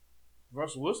 okay,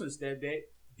 Russell Wilson's stepdad,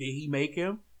 did he make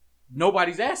him?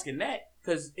 Nobody's asking that,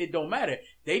 because it don't matter.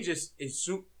 They just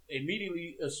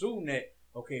immediately assume that,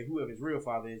 okay, whoever's real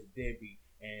father is a deadbeat,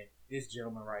 and this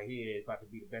gentleman right here is about to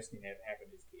be the best thing that ever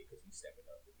happened to this kid because he's stepping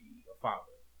up to be a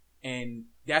father. And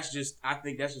I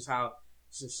think that's just how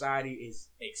society is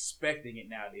expecting it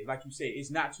nowadays. Like you said,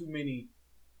 it's not too many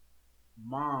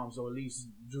moms, or at least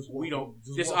just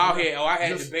out here. Oh, I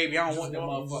had the baby. I don't want that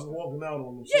motherfucker. Just walking out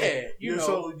on them. Yeah, you know.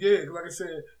 So like I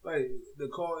said, like to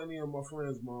call any of my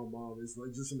friends mom is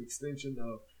like just an extension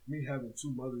of me having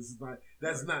two mothers. It's not,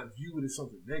 that's not viewed as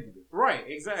something negative. Right.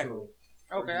 Exactly. So,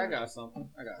 okay, I got something.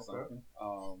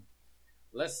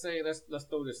 Let's say let's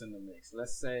throw this in the mix.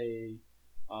 Let's say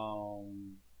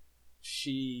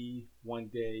she one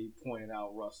day pointed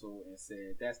out Russell and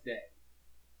said, "That's Daddy."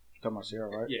 Talking about Sierra,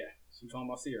 right? Yeah, she talking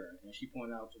about Sierra, and she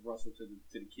pointed out to Russell, to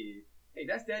the kid, "Hey,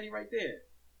 that's Daddy right there."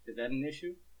 Is that an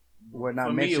issue? We're not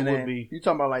For mentioning. me, it would be. You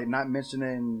talking about like not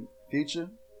mentioning Future?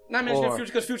 Not mentioning Future,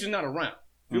 because Future's not around.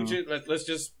 Future, let's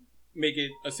just make it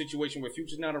a situation where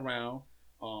Future's not around,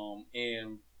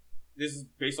 and this is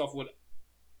based off what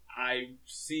I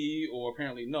see or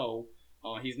apparently know.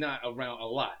 He's not around a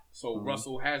lot, so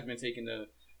Russell has been taking the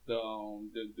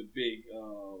big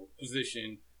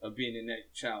position of being in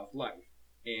that child's life,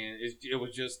 and it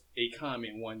was just a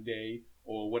comment one day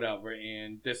or whatever,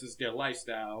 and this is their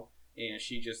lifestyle, and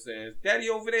she just says, "Daddy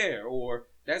over there," or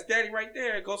 "That's Daddy right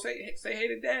there. Go say hey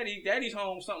to Daddy. Daddy's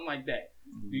home," something like that.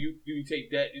 Do you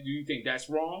take that? Do you think that's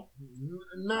wrong?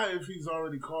 Not if he's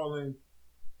already calling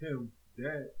him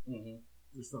dad.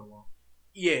 It's not wrong.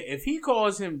 Yeah, if he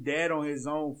calls him dad on his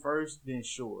own first, then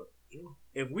sure.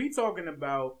 If we talking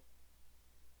about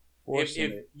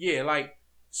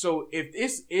so if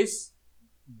it's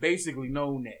basically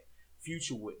known that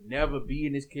Future would never be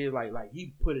in this kid, like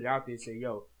he put it out there and say,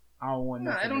 "Yo, I don't want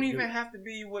nothing." It don't even have to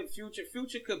be what Future.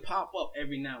 Future could pop up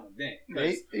every now and then.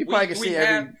 He probably can see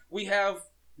we have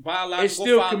biological it's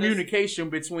still fathers. Communication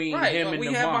between him and the mom.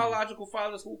 We have biological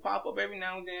fathers who pop up every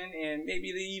now and then, and maybe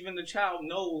even the child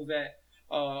knows that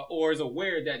or is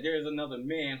aware that there is another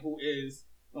man who is,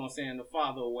 you know what I'm saying, the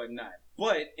father or whatnot.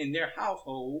 But in their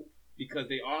household, because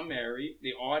they are married,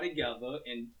 they are together,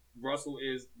 and Russell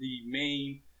is the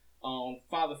main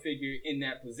father figure in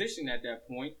that position at that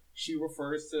point, she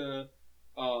refers to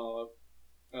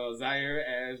Zaire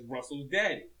as Russell's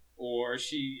daddy. Or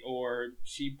she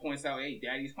points out, "Hey,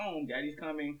 Daddy's home, Daddy's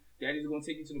coming, Daddy's going to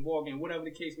take you to the ball game," whatever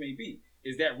the case may be.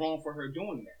 Is that wrong for her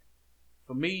doing that?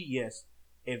 For me, yes.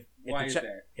 If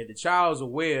the child's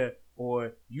aware,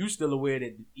 or you still aware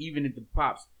that even if the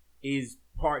pops is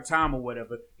part-time or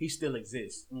whatever, he still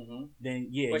exists, then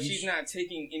yeah. But she's not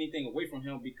taking anything away from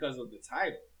him because of the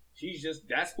title. She's just,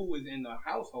 that's who is in the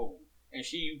household. and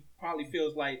she probably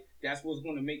feels like that's what's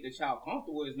going to make the child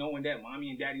comfortable is knowing that mommy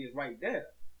and daddy is right there.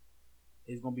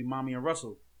 It's gonna be mommy and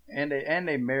Russell, and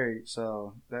they married,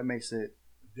 so that makes it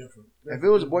different. If it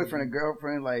was a boyfriend and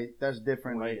girlfriend, like that's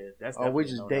different. Well, like, yeah, that's we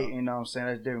just dating, you know what I'm saying?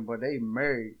 That's different. But they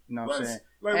married, you know what I'm saying?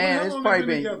 Like, and it's probably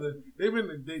been together.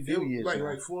 They've been years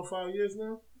like 4 or 5 years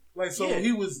now. Like, so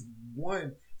he was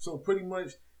one. So pretty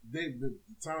much the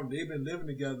time they've been living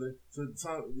together. So the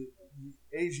time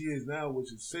the age he is now,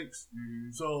 which is 6.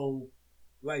 Mm-hmm. So.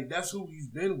 Like, that's who he's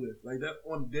been with. Like, that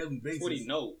on a daily basis. That's what he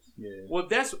knows. Yeah. Well,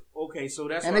 that's okay. So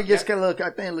that's and it gets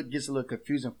I think it gets a little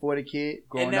confusing for the kid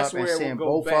growing up and seeing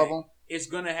both of them. It's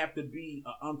gonna have to be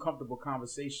an uncomfortable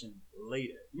conversation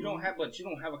later. You don't have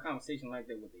a conversation like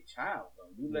that with a child,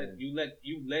 though. You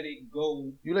let it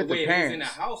go. You let the way parents it is in the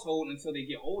household until they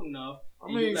get old enough.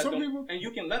 I mean, some people, and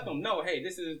you can let them know, hey,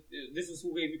 this is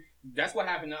who gave you. That's what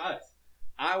happened to us.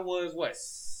 I was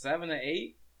 7 or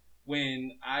 8.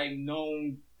 When I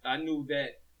knew that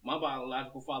my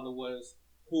biological father was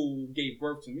who gave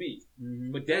birth to me,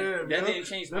 but that didn't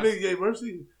change. That nigga gave birth to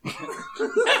you.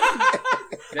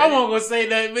 I won't gonna say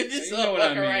that, but just you know what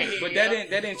I mean. Right here, but that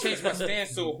didn't change my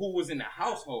stance to who was in the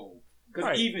household.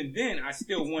 Because even then, I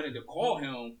still wanted to call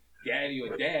him daddy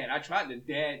or dad. I tried the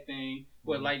dad thing,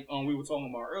 but like we were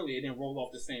talking about earlier, it didn't roll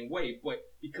off the same way. But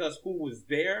because who was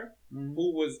there,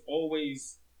 who was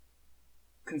always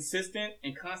consistent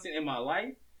and constant in my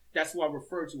life, that's who I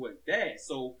refer to as dad.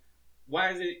 So why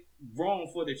is it wrong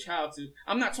for the child to?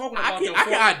 I'm not talking about. I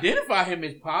can identify him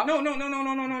as pop. No.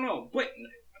 But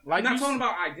I'm not talking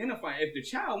about identifying. If the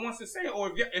child wants to say it,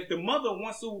 or if the mother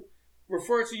wants to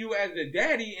refer to you as the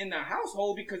daddy in the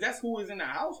household because that's who is in the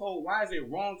household, why is it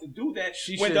wrong to do that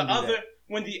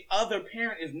when the other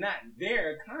parent is not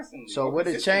there constantly? So would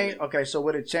it change? Okay, so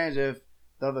would it change if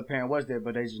the other parent was there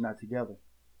but they just not together?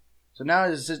 So now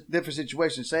it's a different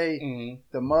situation. Say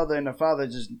the mother and the father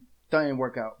just didn't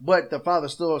work out, but the father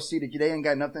still see the kid. They ain't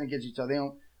got nothing against each other. They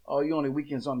don't. Oh, you only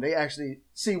weekends on. They actually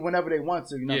see whenever they want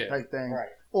to, type thing. Right.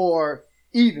 Or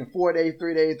even 4 days,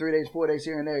 3 days, 3 days, 4 days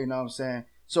here and there. You know what I'm saying?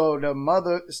 So the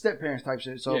mother, step parents type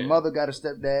shit. So mother got a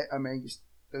stepdad. I mean,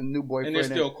 the new boyfriend. And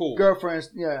they're still cool. Girlfriends.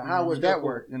 Yeah. How would that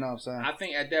work? You know what I'm saying? I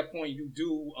think at that point you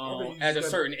do, at a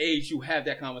certain age, you have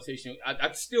that conversation. I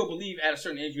still believe at a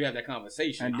certain age you have that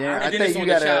conversation. And then I think you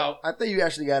gotta. I think you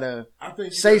actually gotta.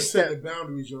 Say set the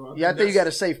boundaries, yo. I think you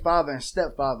gotta say father and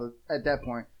stepfather at that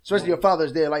point. Especially your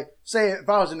father's there. Like, say if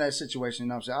I was in that situation, you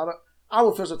know what I'm saying? I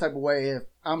would feel some type of way if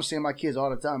I'm seeing my kids all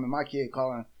the time and my kid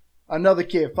calling another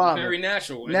kid father. Very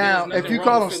natural. Now, if you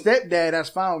call him stepdad, that's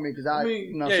fine with me because I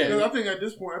think at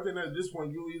this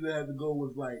point, you either have to go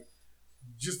with like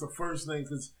just the first name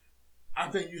because I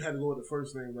think you had to go with the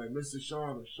first name, like Mr.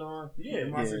 Sean or Sean. Yeah,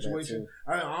 in my situation,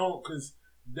 I don't because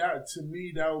that to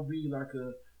me that would be like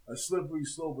a slippery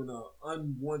slope and an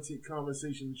unwanted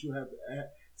conversation that you have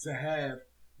to have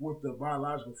with the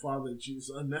biological father. It's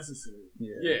unnecessary.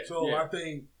 So I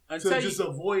think. To just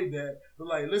avoid that, but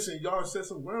like, listen, y'all set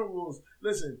some ground rules.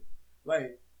 Listen,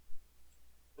 like,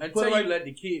 until you let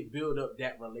the kid build up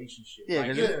that relationship. Yeah,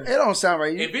 it don't sound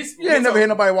right. You ain't never hear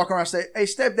nobody walk around and say, "Hey,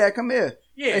 stepdad, come here."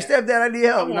 Yeah, hey, stepdad, I need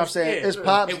help. You know what I'm saying? It's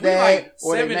Pop's dad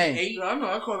or their name. 8, I know.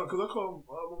 I call him because I call him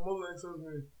my mother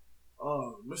ex-husband,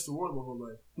 Mr. Ward my whole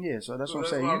life. Yeah, so that's what I'm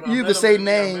saying. You either say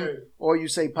name or you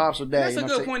say Pops or dad. That's a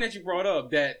good point that you brought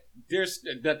up. That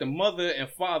the mother and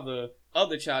father of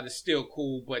the child is still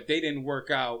cool, but they didn't work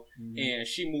out, and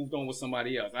she moved on with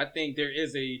somebody else. I think there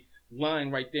is a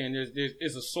line right there, and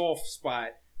there's a soft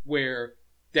spot where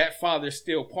that father's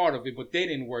still part of it, but they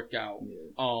didn't work out.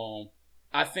 Yeah.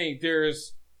 I think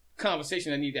there's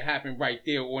conversation that need to happen right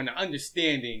there, or an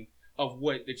understanding of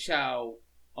what the child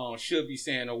should be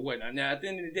saying or whatnot. Now, at the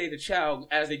end of the day, the child,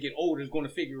 as they get older, is going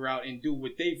to figure out and do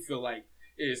what they feel like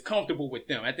is comfortable with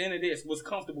them. At the end of the day, it's what's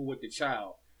comfortable with the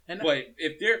child. But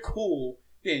if they're cool,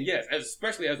 then yes,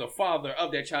 especially as a father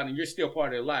of that child and you're still part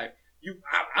of their life,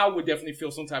 I would definitely feel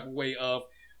some type of way of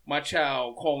my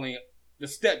child calling the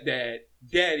stepdad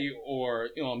daddy or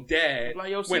dad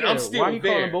like, yo, when I'm still why you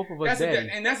there. Calling both of us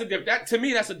daddy? To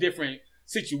me that's a different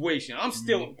situation. I'm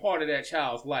still part of that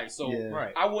child's life, so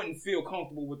I wouldn't feel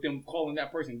comfortable with them calling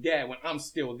that person dad when I'm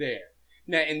still there.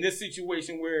 Now in this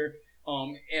situation where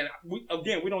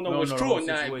we don't know what's true or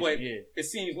not, but it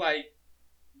seems like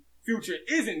Future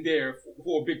isn't there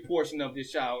for a big portion of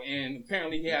this child, and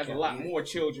apparently he has a lot more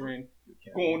children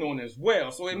going on as well.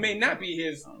 So it may not be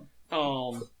his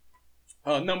number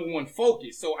one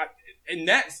focus. So in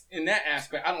that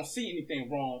aspect, I don't see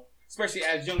anything wrong, especially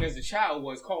as young as the child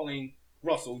was, calling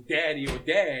Russell daddy or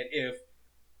dad if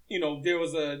there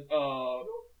was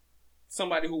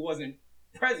somebody who wasn't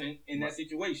present in that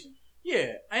situation.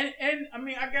 Yeah, and I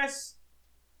mean, I guess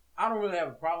I don't really have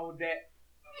a problem with that.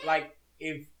 Like,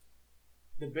 if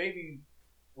the baby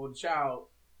or the child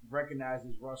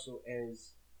recognizes Russell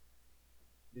as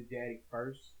the daddy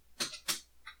first,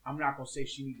 I'm not gonna say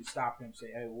she need to stop him and say,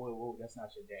 hey, whoa, that's not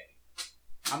your daddy.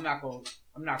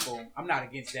 I'm not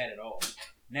against that at all.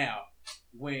 Now,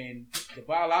 when the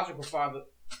biological father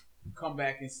come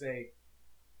back and say,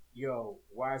 yo,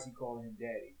 why is he calling him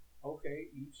daddy? Okay,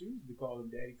 he chooses to call him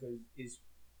daddy because it's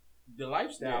the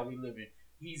lifestyle we live in.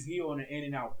 He's here on an in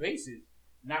and out basis.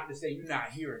 Not to say you're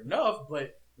not here enough,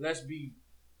 but let's be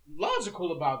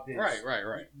logical about this.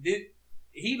 Right.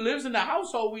 He lives in the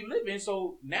household we live in,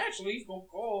 so naturally he's gonna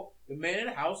call the man in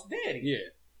the house daddy. Yeah.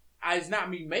 It's not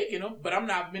me making him, but I'm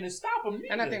not gonna stop him. Neither.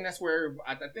 And I think that's where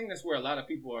a lot of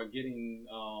people are getting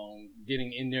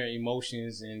in their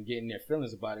emotions and getting their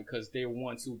feelings about it because they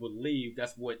want to believe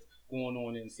that's what's going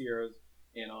on in Sierra's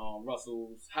and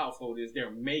Russell's household is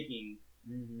they're making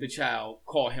the child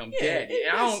call him daddy.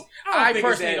 And I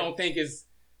personally don't think it's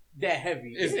that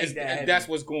heavy. That's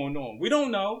what's going on. We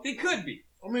don't know. It could be.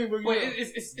 I mean, but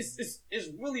it's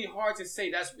really hard to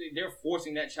say they're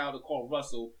forcing that child to call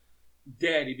Russell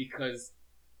daddy because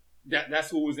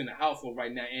that's who is in the household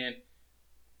right now. And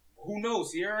who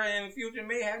knows, Sierra in the future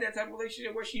may have that type of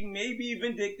relationship where she may be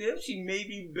vindictive, she may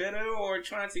be bitter or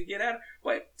trying to get at it.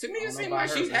 But to me, it seems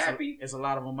like she's happy. There's a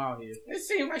lot of them out here. It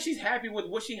seems like she's happy with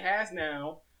what she has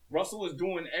now. Russell is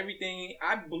doing everything,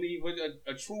 I believe, with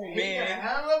a true man.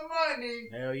 Hella money.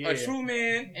 Hell yeah. A true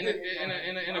man and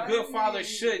a good father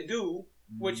should do,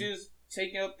 which is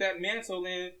taking up that mantle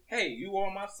and, hey, you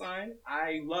are my son.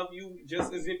 I love you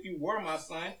just as if you were my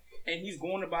son. And he's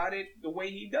going about it the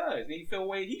way he does. And he feel the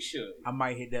way he should. I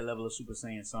might hit that level of Super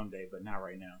Saiyan someday, but not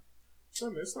right now.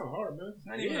 It's not hard, man. It's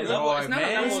not even a level. It's not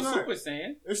a level of Super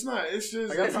Saiyan. It's not. It's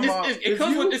just.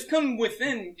 It's coming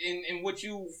within in what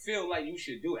you feel like you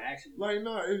should do. Actually, like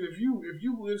if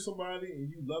you with somebody and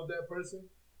you love that person,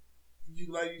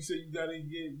 you like you said you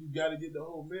gotta get the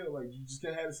whole meal. Like you just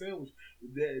can't have a sandwich.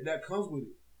 That comes with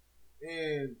it.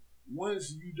 And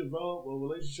once you develop a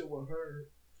relationship with her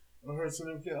or her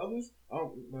significant others,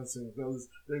 not significant others,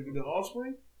 the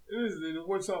offspring. It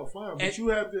works out fine, but you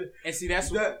have to. And see, that's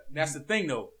the thing,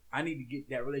 though. I need to get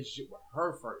that relationship with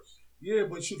her first. Yeah,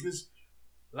 but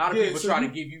a lot of people try to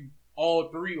give you all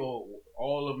three or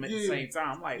all of them at the same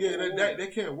time. I'm like,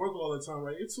 that can't work all the time.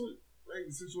 Like it took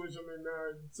the situation I'm in now.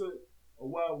 It took a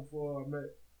while before I met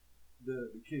the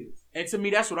kids. And to me,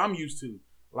 that's what I'm used to.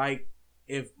 Like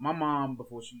if my mom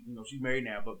before she's married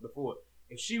now, but before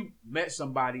if she met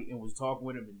somebody and was talking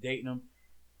with him and dating him.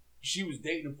 She was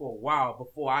dating him for a while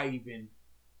before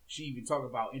she even talked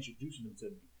about introducing him to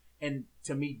me. And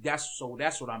to me, that's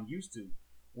what I'm used to.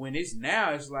 When it's now,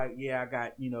 it's like, yeah, I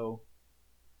got,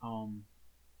 1,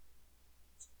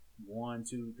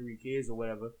 2, 3 kids or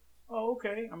whatever. Oh,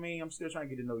 okay. I mean, I'm still trying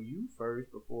to get to know you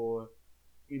first before,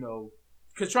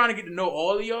 because trying to get to know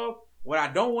all of y'all, what I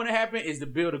don't want to happen is to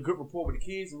build a good rapport with the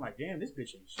kids. I'm like, damn, this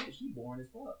bitch ain't shit. She boring as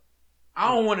fuck. I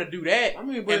don't want to do that and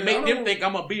make them think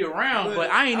I'm going to be around,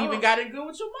 but I ain't even got it good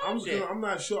with your mom yet. I'm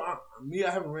not sure. I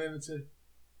haven't ran into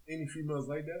any females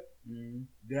like that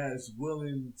that's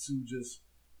willing to just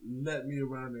let me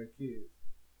around their kids.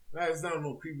 It's not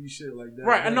no creepy shit like that.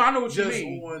 Right, I know what you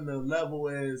mean. Just on the level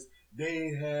as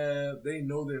they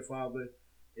know their father,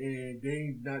 and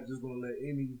they not just going to let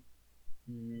any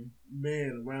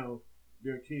man around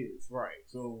their kids. Right.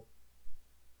 So...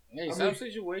 Hey, some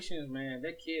situations, man,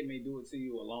 that kid may do it to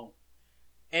you alone.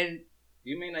 And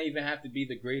you may not even have to be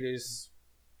the greatest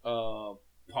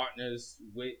partners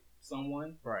with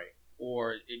someone. Right.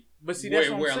 But see, that's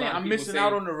what I'm saying. I'm missing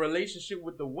out on the relationship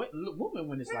with the woman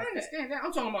when it's like that. I understand that.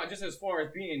 I'm talking about just as far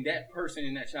as being that person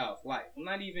in that child's life. I'm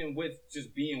not even with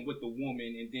just being with the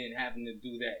woman and then having to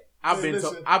do that. I've been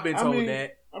told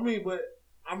that. I mean, but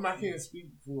I'm not here to speak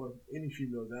for any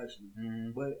females, actually.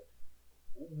 But...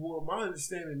 Well, my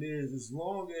understanding is, as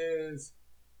long as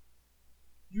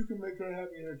you can make her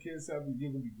happy and her kids happy,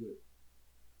 you're gonna be good.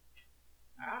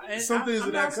 Some things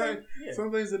of that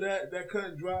cut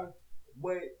and dry,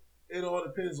 but it all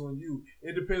depends on you.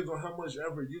 It depends on how much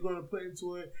effort you're gonna put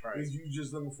into it. Right. Is you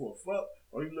just looking for a fuck,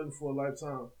 or you looking for a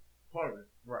lifetime partner?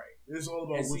 Right. It's all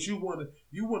about what you want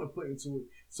to put into it.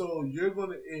 So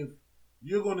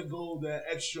you're gonna go that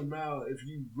extra mile if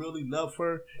you really love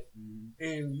her,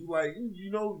 and you like,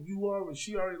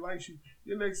 she already likes you.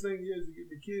 Your next thing is to get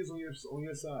the kids on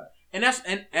your side, and I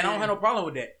don't have no problem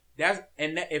with that.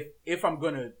 If I'm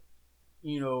gonna,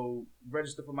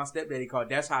 register for my stepdaddy card,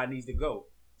 that's how it needs to go.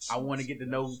 I want to get to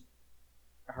know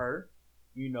her,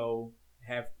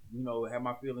 have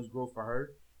my feelings grow for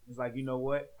her, It's like, you know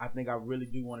what? I think I really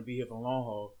do want to be here for the long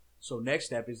haul. So next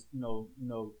step is,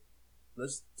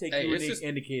 let's take you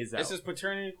and the kids out. This is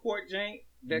paternity court, Jank,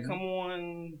 that come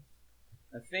on,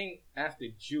 I think, after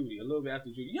Judy, a little bit after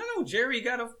Judy. You know Jerry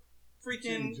got a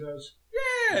freaking... Judge.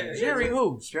 Yeah. Jerry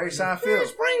who? Jerry Seinfeld. Jerry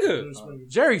Springer.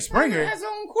 Jerry Springer? He has his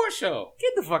own court show.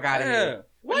 Get the fuck out of here.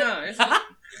 What? Nah,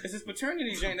 it's his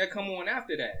paternity Jank that come on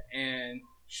after that. And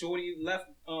Shorty left,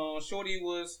 Shorty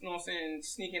was, you know what I'm saying,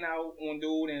 sneaking out on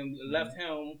dude and left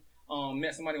him,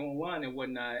 met somebody online and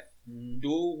whatnot. Dude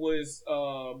was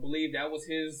believed that was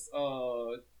his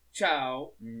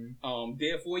child.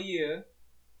 Dead for a year.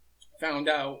 Found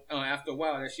out after a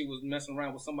while that she was messing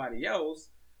around with somebody else,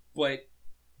 but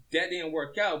that didn't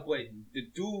work out. But the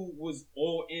dude was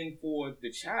all in for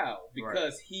the child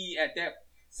because he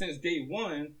since day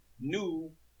one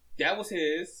knew that was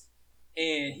his,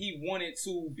 and he wanted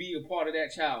to be a part of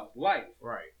that child's life.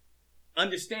 Right.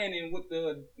 Understanding what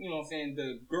the, you know what I'm saying,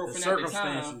 the girlfriend at the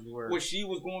time, what she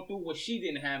was going through, what she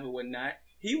didn't have and whatnot.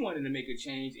 He wanted to make a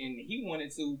change, and he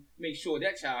wanted to make sure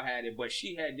that child had it, but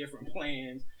she had different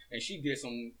plans, and she did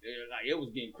some, like, it was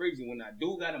getting crazy when that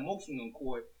dude got emotional in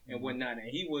court and whatnot, and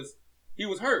he was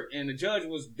hurt, and the judge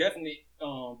was definitely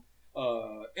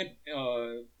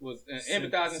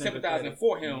sympathizing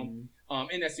for him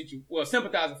in that situation. Well,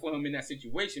 sympathizing for him in that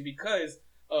situation because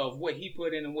of what he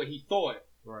put in and what he thought.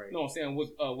 Right. You know what I'm saying?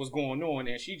 Was going on,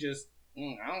 and she just,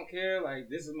 I don't care. Like,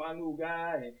 this is my new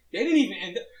guy, and they didn't even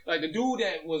end up, like, the dude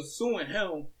that was suing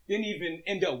him didn't even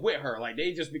end up with her. Like,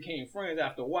 they just became friends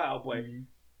after a while, but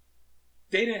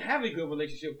they didn't have a good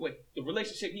relationship. But the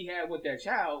relationship he had with that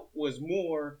child was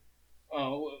more,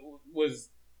 was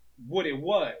what it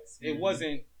was. It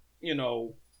wasn't,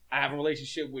 I have a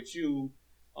relationship with you,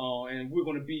 and we're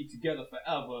going to be together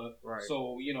forever. Right.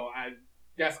 So,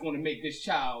 that's going to make this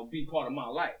child be part of my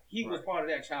life. He was part of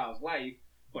that child's life,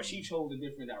 but she chose a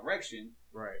different direction.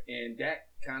 Right. And that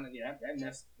kind of, that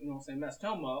messed, messed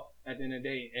him up at the end of the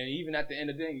day. And even at the end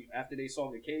of the day, after they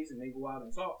solve the case and they go out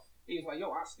and talk, he's like,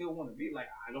 yo, I still want to be, like,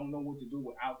 I don't know what to do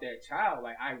without that child.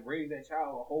 Like, I raised that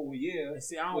child a whole year.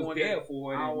 See, I don't want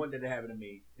that to happen to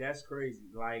me. That's crazy.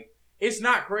 Like, it's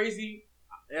not crazy.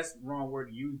 That's the wrong word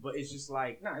to use, but it's just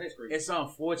like, nah, that's crazy. It's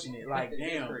unfortunate. Like,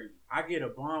 damn, I get a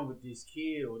bond with this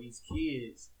kid or these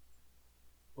kids,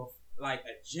 like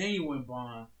a genuine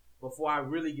bond, before I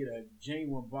really get a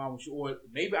genuine bond with you. Or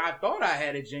maybe I thought I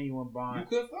had a genuine bond. You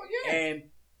could have thought, yeah. And,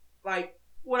 like,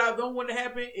 what I don't want to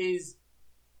happen is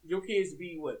your kids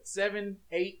be, 7,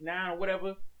 8, 9, or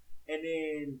whatever, and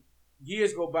then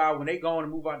years go by when they go on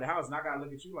and move out the house, and I got to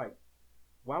look at you like,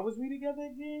 why was we together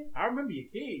again? I remember your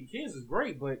kid. Kids is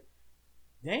great, but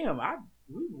damn,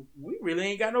 we really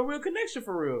ain't got no real connection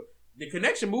for real. The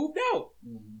connection moved out.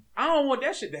 I don't want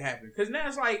that shit to happen, because now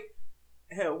it's like,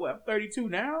 hell, what? I'm 32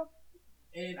 now,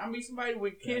 and I meet somebody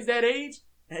with kids that age,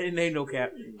 and ain't no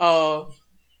cap.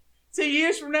 10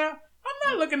 years from now, I'm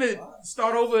not looking to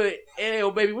start over. Hey,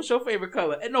 oh baby, what's your favorite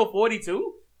color? And no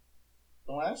 42.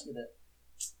 Don't ask me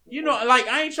that. Like,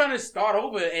 I ain't trying to start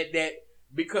over at that.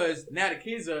 Because now the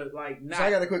kids are like not. So I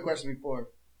got a quick question before.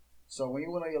 So when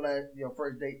you went on your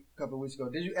first date a couple of weeks ago,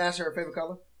 did you ask her her favorite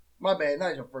color? My bad,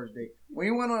 not your first date. When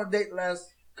you went on a date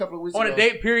last couple of weeks ago. On a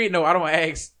date period, no, I don't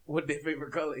ask what their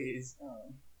favorite color is.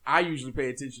 I usually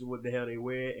pay attention to what the hell they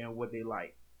wear and what they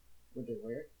like. What they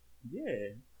wear?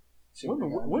 Yeah.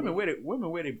 Women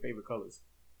wear their favorite colors.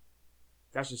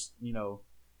 That's just,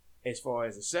 as far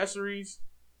as accessories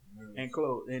and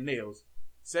clothes and nails.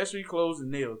 Accessory, clothes, and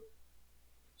nails.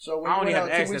 So when you went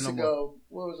out 2 weeks ago,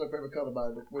 what was her favorite color by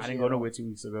the way? I didn't go nowhere 2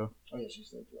 weeks ago. Oh yeah, she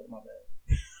said my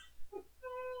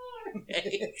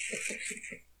bad.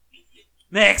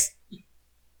 Next.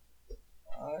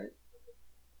 All right.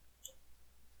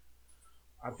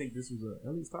 I think this was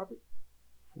Ellie's topic.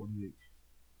 48.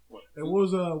 It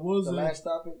was the last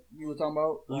topic you were talking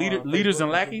about? Leaders and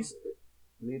lackeys.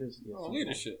 Leaders. Yes.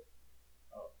 Leadership.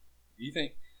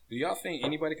 Do y'all think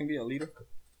anybody can be a leader?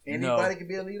 Anybody can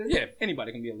be a leader? Yeah,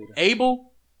 anybody can be a leader.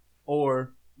 Able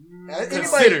or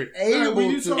considered?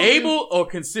 Able or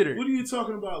considered? What are you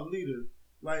talking about, leader?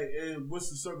 Like, what's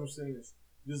the circumstance?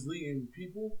 Just leading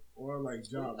people or like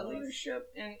job? A leadership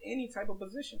in any type of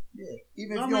position. Yeah,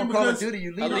 even if you don't call it duty,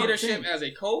 you lead. A leadership as a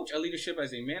coach, a leadership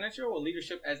as a manager, or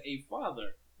leadership as a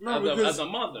father, as a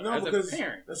mother, as a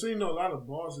parent. So a lot of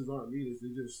bosses aren't leaders.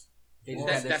 They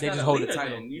just hold the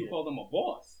title. You call them a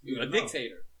boss. You're a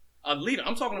dictator. A leader.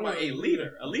 I'm talking about a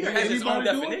leader. A leader has its own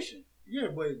definition. Yeah,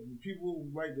 but people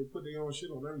like to put their own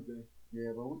shit on everything.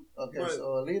 Yeah, but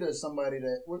so a leader is somebody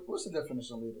that. What's the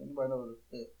definition of leader? Anybody know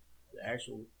the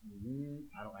actual?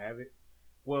 I don't have it.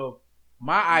 Well,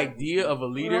 My idea of a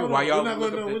leader, why y'all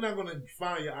we're not gonna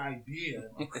define your idea.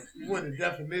 You want a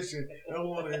definition. I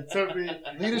want to interpret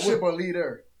leadership or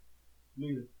leader.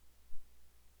 Leader.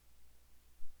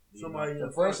 Somebody,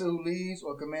 the person who leads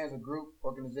or commands a group,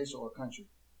 organization, or country.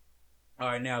 All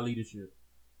right, now leadership.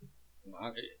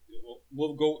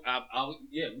 We'll go. I'll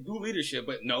do leadership,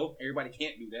 but no, everybody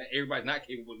can't do that. Everybody's not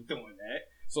capable of doing that.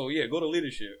 So yeah, go to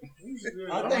leadership.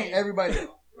 I think everybody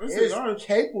is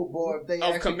capable if they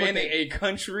of commanding a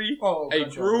country, a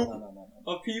group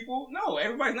of people. No,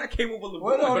 everybody's not capable of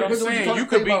doing that. But I'm saying you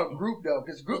could be a group though,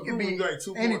 because group can be like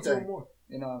anything.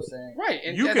 You know what I'm saying? Right,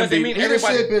 and you that can doesn't mean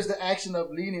leadership is the action of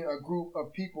leading a group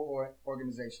of people or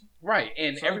organization. Right,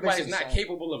 and so everybody's not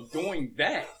capable of doing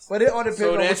that. But it all depends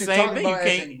on what you're talking about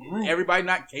as a group. Everybody's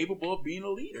not capable of being a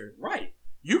leader. Right.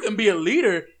 You can be a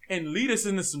leader and lead us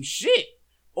into some shit.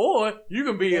 Or you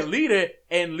can be a leader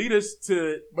and lead us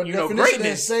to, greatness.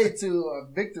 Didn't say to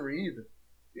a victory either.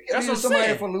 You can lead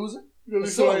somebody for losing. You're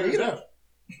a leader.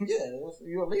 Yeah,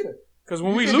 you're a leader. Because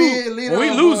when we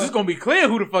lose, it's gonna be clear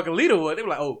who the fucking leader was. They were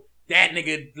like, "Oh, that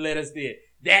nigga led us there.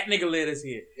 That nigga led us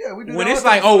here." Yeah, we do. When it's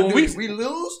like, "Oh, when we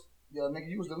lose, yeah, nigga,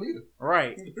 you was the leader."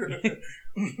 Right.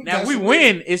 Now we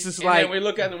win. It's just like we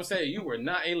look at them and say, "You were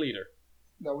not a leader."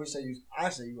 No, I say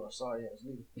you are a sorry ass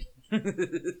leader.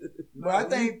 But I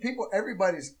think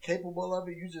everybody's capable of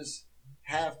it. You just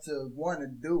have to want to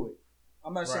do it.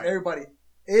 I'm not saying everybody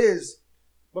is.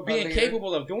 But being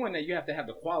capable of doing that, you have to have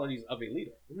the qualities of a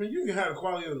leader. I mean, you can have the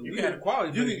quality of a leader. You can have the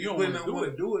qualities, you don't want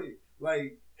to do it.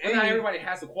 Like, and not everybody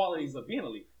has the qualities of being a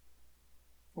leader.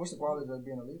 What's the qualities of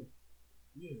being a leader?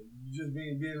 Yeah, just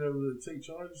being able to take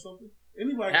charge of something.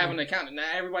 Anybody having an account. Not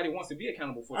everybody wants to be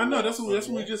accountable for. I know that's what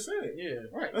we just said. Yeah,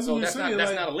 right. That's what we're saying.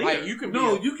 That's not a leader. Like, you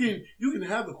can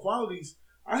have the qualities.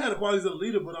 I had the qualities of a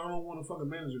leader, but I don't want to fucking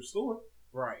manage a store.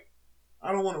 Right.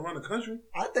 I don't want to run a country.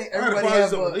 I think everybody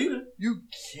has a leader. You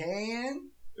can.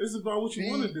 It's about what you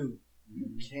want to do.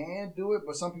 You can do it,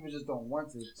 but some people just don't want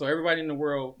to. So everybody in the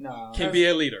world can be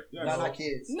a leader. Not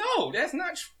kids. No, that's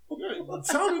not true.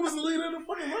 Tommy was the leader in the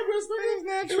fucking Rugrats thing.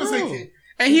 That's not true.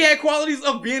 And he had qualities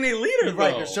of being a leader,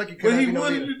 right? But he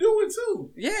wanted to do it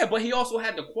too. Yeah, but he also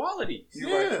had the qualities.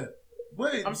 Yeah.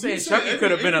 Wait, I'm saying Chucky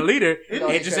could have been a leader.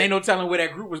 It just ain't no telling where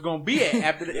that group was going to be at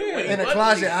after the in the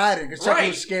closet hiding because Chucky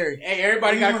was scary. Hey,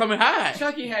 everybody got to come and hide.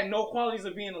 Chucky had no qualities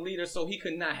of being a leader, so he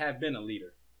could not have been a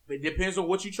leader. But it depends on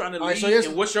what you're trying to lead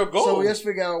and what's your goal. So let's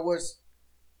figure out what's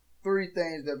 3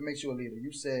 things that makes you a leader.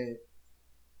 You said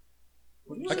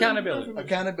accountability.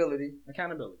 Accountability.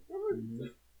 Mm-hmm.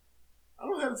 I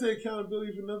don't have to take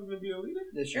accountability for nothing to be a leader.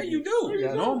 Yeah, you do.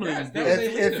 Yeah, normally,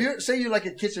 if you say you're like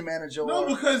a kitchen manager,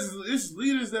 because it's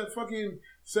leaders that fucking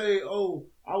say, "Oh,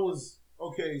 I was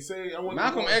okay." Say I want.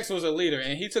 Malcolm X was a leader,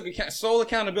 and he took sole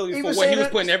accountability for what he was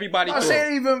putting everybody through. I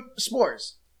say even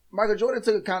sports. Michael Jordan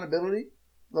took accountability.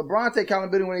 LeBron take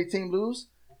accountability when their team lose.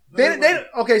 Think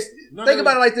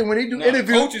about it like this: when they do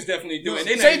interviews, coaches definitely do it.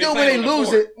 They do when they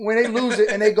lose it. When they lose it,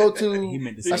 and they go to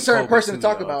a certain person to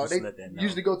talk about. They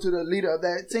usually go to the leader of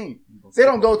that team. They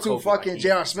don't go to fucking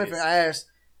J.R. Smith and ask,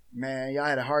 "Man, y'all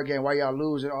had a hard game. Why y'all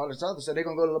lose?" and all this other stuff. They're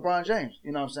gonna go to LeBron James.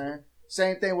 You know what I'm saying?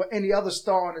 Same thing with any other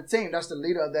star on the team. That's the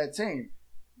leader of that team.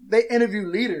 They interview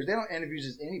leaders. They don't interview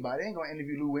just anybody. They ain't gonna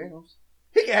interview Lou Williams.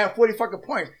 He can have 40 fucking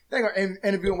points. They ain't gonna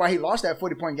interview him why he lost that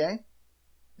 40-point game.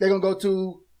 They're gonna go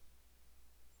to.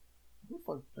 Who the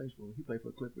fuck plays for? He played for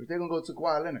the Clippers. They're gonna go to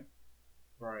Kawhi Leonard.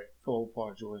 Right. For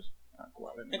Paul George.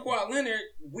 Kawhi Leonard. And Kawhi Leonard,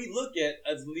 we look at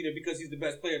as a leader because he's the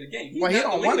best player of the game. He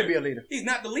don't want to be a leader. He's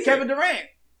not the leader. Kevin Durant,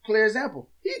 clear example.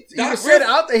 He said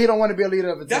out there he don't want to be a leader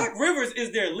of a team. Doc Rivers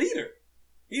is their leader.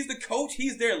 He's the coach.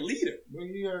 He's their leader. But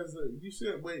he has. You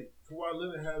said Kawhi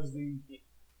Leonard has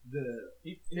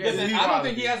I don't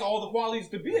think he has all the qualities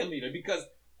to be a leader because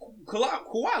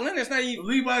Kawhi Leonard's not even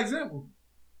lead by example.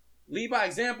 Lead by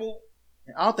example.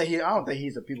 I don't think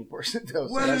he's a people person though.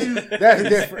 So that's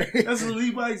different. That's a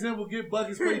lead by example. Get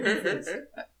buckets, play defense.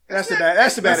 That's the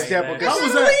bad example. How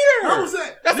was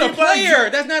that? That's a player.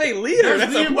 That's not a leader.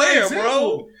 That's a player,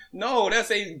 bro. No, that's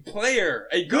a player.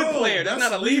 A good player. That's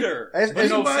not a leader.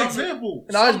 Lead by example.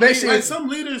 No, it's basically like some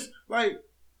leaders like.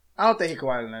 I don't think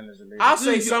Kawhi Leonard is a leader. I'll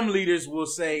say some leaders will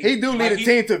say he do lead a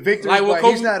team to victory, but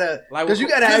he's not a because you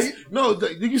gotta have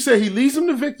you said he leads them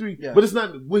to victory, but it's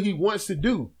not what he wants to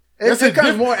do. It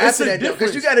comes more after that though,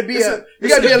 because you gotta be a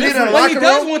leader in the locker room. But he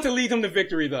does want to lead them to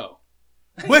victory though.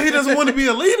 But he doesn't want to be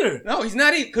a leader. No, he's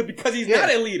not because he's not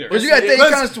a leader. But you gotta think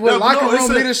it comes to locker room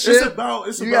leadership.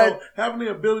 It's about having the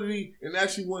ability and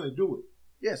actually want to do it.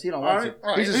 Yes, he don't want to.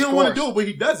 He doesn't want to do it, but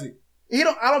he does it.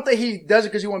 I don't think he does it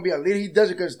because he want to be a leader. He does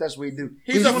it because that's what he do.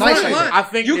 He's a front line. I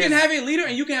think you can have a leader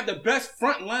and you can have the best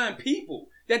front line people.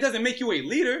 That doesn't make you a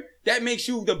leader. That makes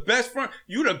you the best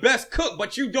you're the best cook,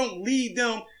 but you don't lead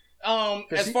them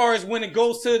as far as when it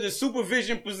goes to the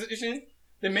supervision position,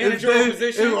 the managerial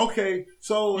position. Okay,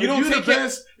 so if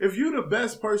you're the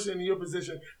best person in your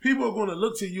position, people are going to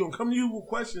look to you and come to you with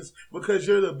questions because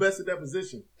you're the best at that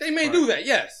position. They may do that,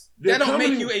 yes. That don't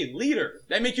make you a leader.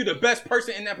 That make you the best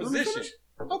person in that position.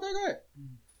 Okay, go ahead.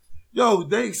 Yo,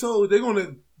 they're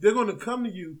gonna come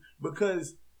to you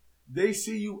because they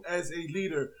see you as a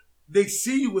leader. They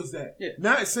see you as that. Yeah.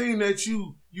 Not saying that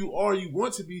you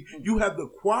want to be. You have the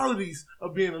qualities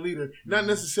of being a leader, not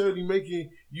necessarily making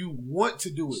you want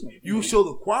to do it. You show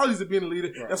the qualities of being a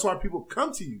leader. Right. That's why people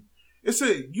come to you.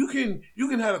 You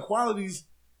can have the qualities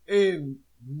and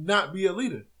not be a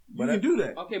leader. You can do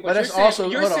that. Okay, but that's also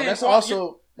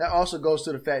that also goes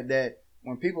to the fact that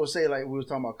when people say, like we were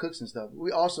talking about cooks and stuff, we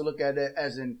also look at that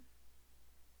as in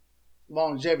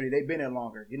longevity. They've been there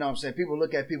longer. You know what I'm saying? People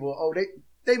look at people,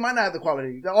 they might not have the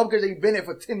quality. All because they've been there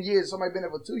for 10 years, somebody been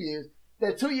there for 2 years.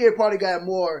 That 2-year probably got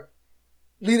more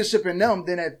leadership in them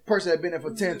than that person that been there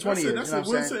for 10, 20 years.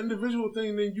 That's an individual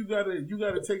thing. Then you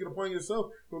gotta take it upon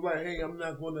yourself. From like, hey, I'm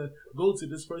not going to go to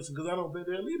this person because I don't think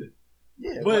they're a leader.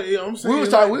 Yeah, but you know what I'm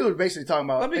saying we were basically talking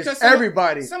about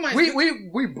everybody.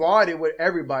 We brought it with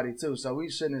everybody too, so we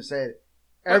shouldn't have said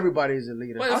everybody is a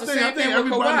leader. But it's the same thing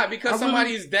with Kawhi because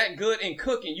somebody is that good in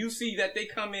cooking. You see that they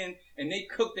come in and they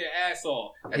cook their ass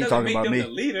off. That doesn't make them the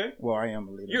leader. Well, I am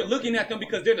a leader. You're looking at them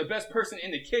because they're the best person in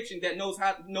the kitchen that knows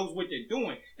what they're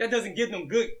doing. That doesn't give them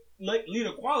good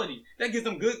leader qualities. That gives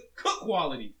them good cook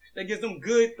qualities. That gives them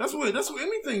good. That's what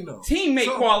anything though.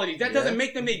 Teammate qualities. That doesn't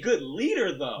make them a good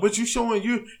leader though. But you're showing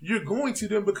you're going to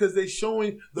them because they're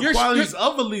showing the qualities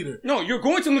of a leader. No, you're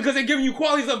going to them because they're giving you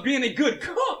qualities of being a good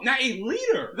cook, not a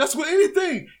leader. That's what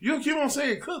anything. You keep on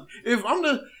saying cook. If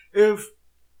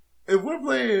we're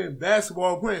playing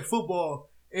basketball, playing football,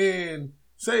 and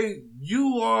say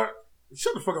you are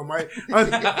shut the fuck up, Mike.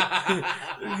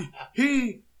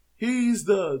 He's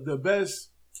the best.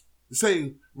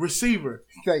 Say receiver.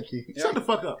 Thank you. Shut the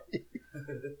fuck up.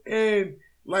 And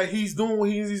like he's doing what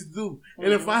he needs to do.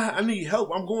 And if I need help,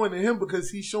 I'm going to him because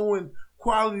he's showing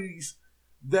qualities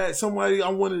that somebody I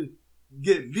want to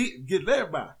get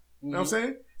led by. You know what I'm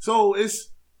saying? So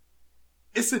it's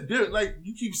a different. Like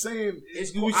you keep saying,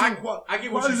 I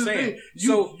get what you're saying.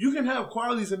 You can have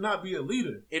qualities and not be a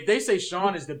leader. If they say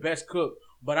Sean is the best cook,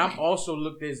 but I'm also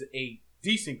looked as a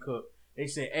decent cook, they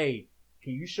say, hey,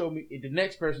 can you show me? If the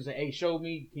next person say, "Hey,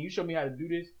 can you show me how to do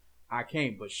this?" I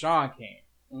can't, but Sean can.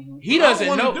 Mm-hmm. He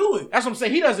doesn't know. Do it. That's what I'm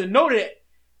saying. He doesn't know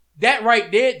that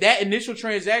right there, that initial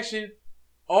transaction,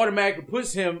 automatically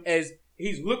puts him as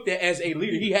he's looked at as a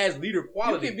leader. He has leader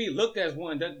quality. You can be looked at as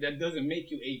one. That doesn't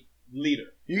make you a leader.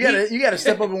 You gotta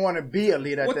step up and want to be a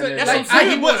leader. That's what I'm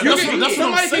saying.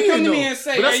 Somebody can come to me and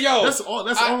say, "Hey, yo, that's all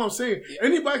I'm saying."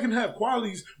 Anybody can have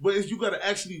qualities, but you gotta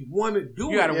actually want to do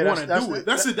it. You gotta want to do it.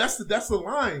 That's the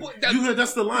line.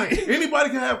 That's the line. Anybody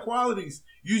can have qualities.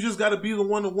 You just gotta be the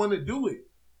one to want to do it.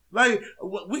 Like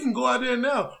we can go out there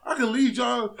now. I can lead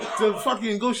y'all to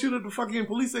fucking go shoot at the fucking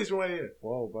police station right here.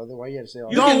 Whoa, brother, why you gotta say all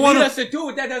that? You can lead us to do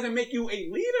it. That doesn't make you a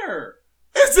leader.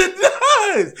 Yes, it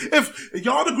does. If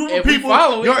y'all the group of people,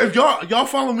 if y'all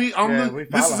follow me,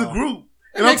 this is a group,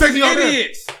 and I'm taking y'all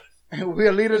idiots.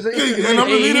 We're leaders of idiots. And I'm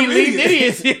the leader of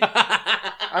idiots.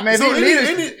 I mean, so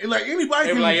anybody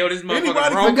can. Like, yo, this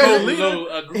motherfucker can be a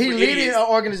leader. He leading an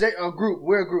organization, a group.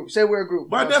 We're a group. Say we're a group.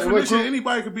 By definition,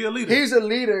 anybody could be a leader. He's a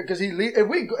leader because if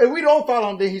we don't follow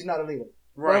him, then he's not a leader.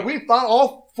 Right. When we follow,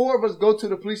 all four of us go to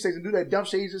the police station, do that dumb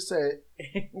shit he just said.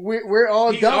 We're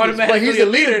all dumb, but he's a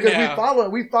leader because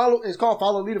we follow. It's called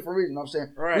follow leader for a reason. You know what I'm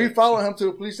saying, right. We follow him to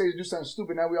the police station, do something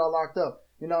stupid. Now we all locked up.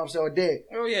 You know what I'm saying, or dead.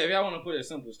 Oh yeah, if y'all want to put it in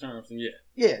simplest terms, then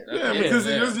yeah, because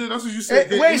that's what you said.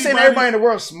 We ain't saying everybody in the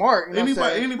world's smart. You know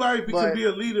anybody can be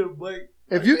a leader, but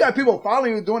if you got people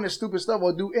following you doing this stupid stuff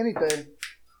or do anything,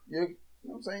 you know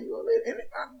what I'm saying?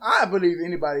 I believe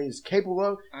anybody is capable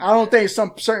of. I don't think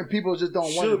some certain people just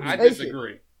don't want to. I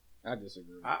disagree. I mean,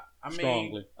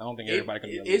 strongly. I don't think everybody can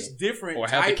be a leader. It's different. Or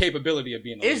have the capability of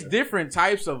being a leader. It's different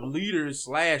types of leaders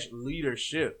 /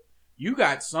 leadership. You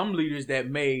got some leaders that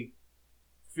may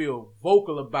feel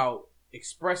vocal about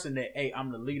expressing that, hey,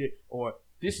 I'm the leader, or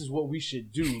this is what we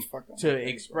should do to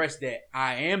express that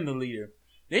I am the leader.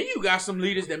 Then you got some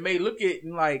leaders that may look at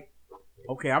and like,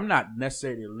 okay, I'm not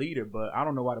necessarily a leader, but I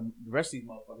don't know why the rest of these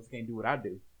motherfuckers can't do what I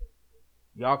do.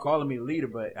 Y'all calling me a leader,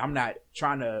 but I'm not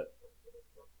trying to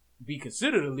be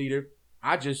considered a leader.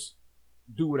 I just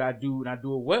do what I do, and I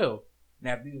do it well.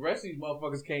 Now, if the rest of these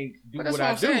motherfuckers can't do but that's what I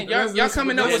I'm saying. do, Y'all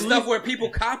coming up with stuff where people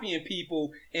copying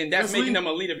people, and that's making them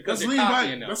a leader because they're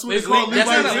copying them. That's what they call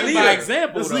lead by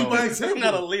example. That's lead by example.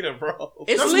 That's not a leader, bro.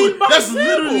 It's lead by example. That's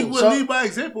literally what lead by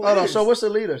example is. So what's a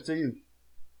leader to you?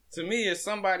 To me, it's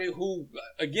somebody who,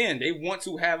 again, they want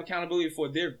to have accountability for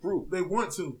their group. They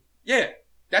want to. Yeah,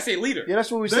 that's a leader. Yeah,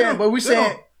 that's what we're saying. But we're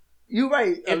saying. You're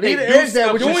right. A leader is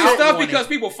that doing stuff because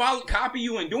people copy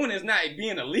you and doing is not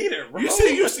being a leader, bro.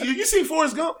 You see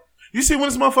Forrest Gump? You see when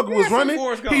this motherfucker was running?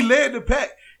 He led the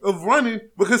pack of running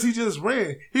because he just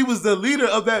ran. He was the leader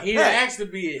of that pack. He didn't ask to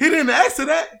be it. He didn't ask to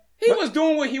that. He was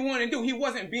doing what he wanted to do. He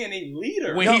wasn't being a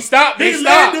leader. When he stopped, they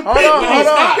stopped. Hold on.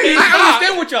 I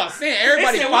understand what y'all saying.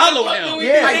 Everybody follow him.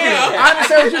 Yeah, I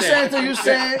understand what you're saying. So you're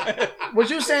saying what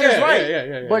you're saying is right.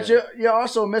 Yeah. But you're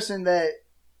also missing that.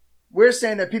 We're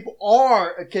saying that people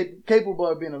are capable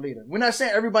of being a leader. We're not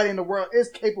saying everybody in the world is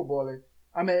capable of it.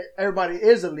 I mean, everybody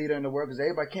is a leader in the world because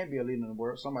everybody can't be a leader in the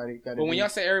world. Somebody got to. But when y'all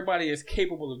say everybody is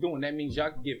capable of doing, that means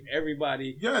y'all can give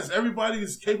everybody. Yes, everybody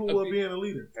is capable of being a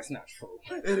leader. That's not true.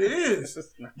 It is.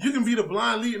 You can be the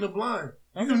blind leading the blind.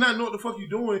 You can not know what the fuck you're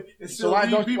doing and still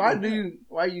lead people.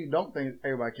 Why you don't think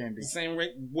everybody can be? The same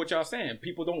rate what y'all saying.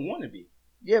 People don't want to be.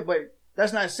 Yeah, but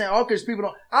that's not saying all because people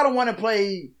don't. I don't want to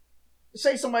play.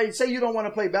 Say you don't want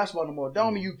to play basketball no more.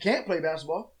 Don't mean you can't play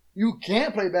basketball. You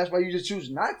can play basketball. You just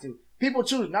choose not to. People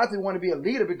choose not to want to be a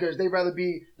leader because they'd rather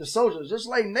be the soldiers. Just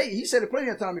like Nate, he said it plenty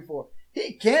of time before.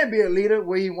 He can be a leader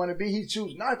where he want to be. He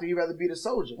choose not to. He'd rather be the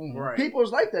soldier. Mm-hmm. Right.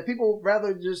 People's like that. People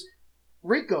rather just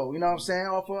Rico. You know what I'm saying?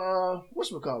 Off of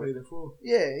whatchamacallit.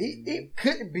 Yeah, he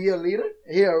couldn't be a leader.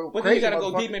 But then you got to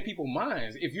go deep in people's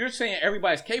minds. If you're saying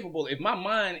everybody's capable, if my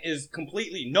mind is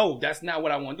completely no, that's not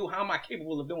what I want to do. How am I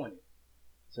capable of doing it?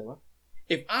 So what?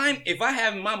 If I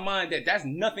have in my mind that that's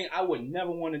nothing I would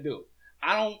never want to do,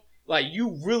 I don't like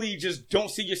you really just don't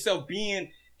see yourself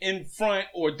being in front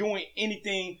or doing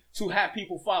anything to have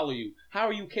people follow you. How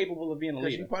are you capable of being a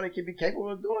leader? You probably can be capable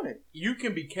of doing it. You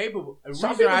can be capable.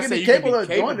 Some people can be capable of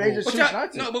doing it. They just choose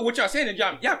not to. No, but what y'all saying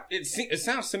is it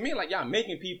sounds to me like y'all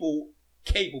making people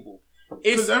capable.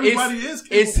 Everybody is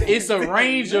capable. It's a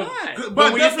range of.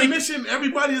 By definition,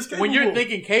 everybody is capable. When you're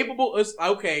thinking capable, it's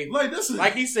okay.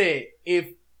 Like he said, if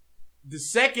the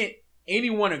second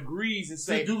anyone agrees and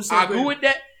say, I agree with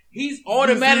that, he's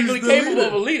automatically capable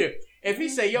of a leader. If he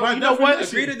say, yo, you know what?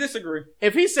 Agree to disagree.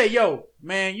 If he say, yo,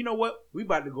 man, you know what? We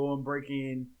about to go and break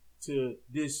into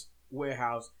this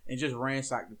warehouse and just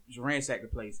ransack the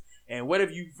place. And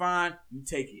whatever you find, you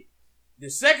take it. The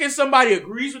second somebody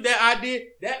agrees with that idea,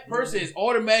 that person is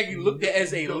automatically looked at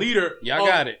as a leader. Y'all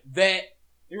got it. That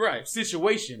you're right.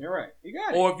 Situation. You're right. You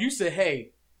got it. Or if you say,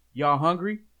 "Hey, y'all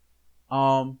hungry?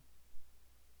 I'm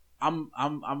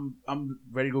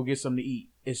ready to go get something to eat.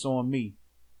 It's on me."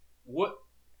 What?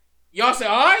 Y'all say,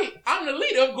 "All right, I'm the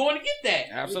leader. I'm going to get that."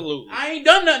 Absolutely. I ain't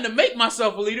done nothing to make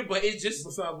myself a leader, but it's just.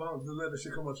 Besides, just let the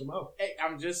shit come out your mouth. Hey,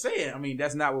 I'm just saying. I mean,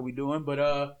 that's not what we're doing,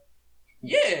 but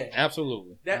yeah,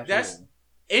 absolutely. That's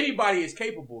anybody is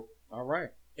capable. All right.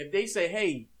 If they say,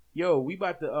 "Hey, yo, we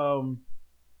about to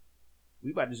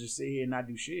just sit here and not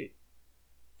do shit,"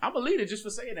 I'm a leader just for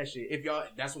saying that shit. If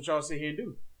that's what y'all sit here and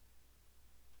do.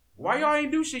 Why y'all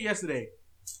ain't do shit yesterday?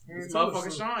 This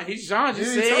motherfucker Sean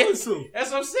just said.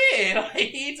 That's what I'm saying. Like,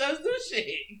 he ain't tell us to do shit.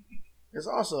 It's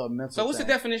also a mental. So what's the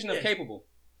definition of capable?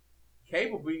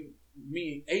 Capable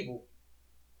means able.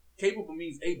 Capable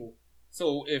means able.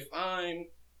 So if I'm,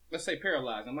 let's say,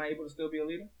 paralyzed, am I able to still be a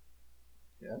leader?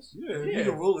 Yes. Yeah. You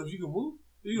can roll. If you can move,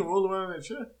 you can roll around in that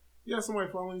chair. You got somebody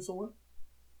following you somewhere.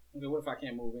 Okay, what if I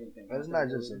can't move anything? But it's not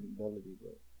just an ability,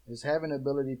 but it's having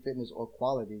ability, fitness, or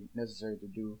quality necessary to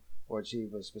do or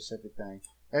achieve a specific thing.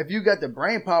 If you got the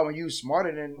brain power and you smarter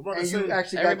than, and you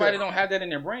actually everybody don't have that in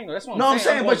their brain. That's what I'm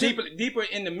saying. I'm going deeper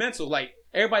in the mental. Like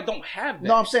everybody don't have that.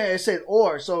 No, I'm saying it said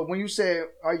or. So when you say,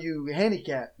 "Are you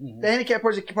handicapped?" The handicapped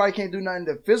person probably can't do nothing.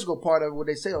 The physical part of what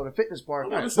they say or the fitness part,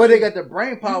 but they got the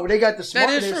brain power. They got the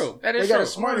smartness. That is true. That is true. Got the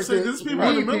smartness. There's people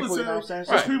in the military.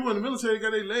 There's people in the military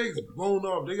got their legs blown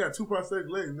off. They got 2 prosthetic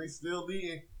legs and they still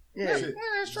leading. Yeah,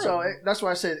 that's true. So that's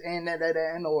why I said and that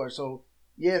and or. So.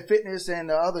 Yeah, fitness and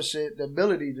the other shit, the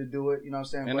ability to do it, you know what I'm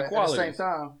saying? And but the quality. At the same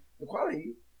time, the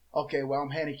quality, okay, well,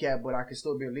 I'm handicapped, but I can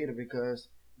still be a leader because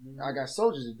I got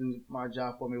soldiers to do my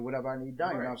job for me, whatever I need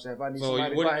done, you know what I'm saying? If I need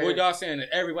somebody what y'all saying that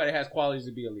everybody has qualities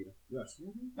to be a leader? Yes.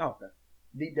 Oh, okay.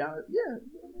 Deep down, yeah.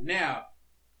 Now,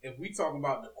 if we talk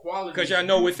about the qualities. Because y'all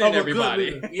know within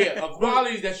everybody. Yeah,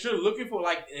 qualities that you're looking for.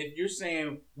 Like, if you're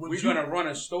saying we're going to run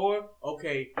a store,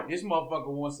 okay, this motherfucker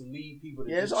wants to lead people to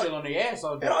just chill on their ass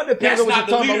all day. It all depends on what you're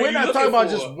talking about. We're not talking about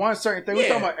just one certain thing. We're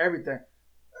talking about everything.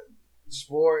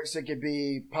 sports. It could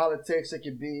be politics. It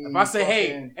could be. If I say,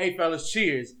 hey, fellas,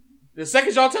 cheers. The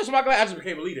second y'all touched my glass, I just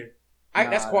became a leader.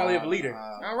 That's quality of a leader.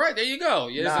 All right, there you go.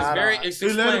 It's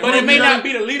explained. But it may not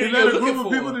be the leader you're looking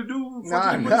for. People to do.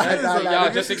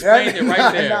 Y'all just explained it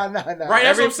right there. Right,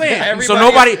 that's what I'm saying. So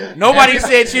nobody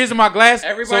said cheers to my glass.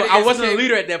 So I wasn't a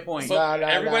leader at that point. So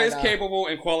everybody is capable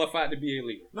and qualified to be a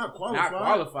leader. Not qualified. Not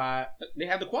qualified. They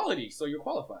have the quality, so you're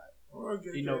qualified.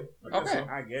 Okay.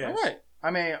 I guess. All right.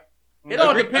 I mean, it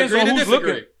all depends on who's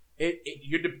looking.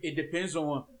 It depends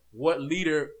on what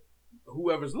leader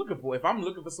whoever's looking for. If I'm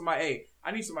looking for somebody, hey,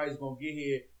 I need somebody who's gonna get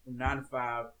here from 9 to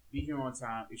 5, be here on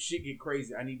time. If shit get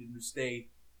crazy, I need them to stay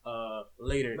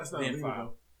later than 5.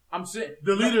 I'm saying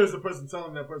the leader is the person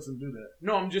telling that person to do that.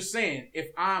 No, I'm just saying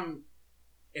if I'm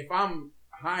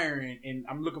hiring and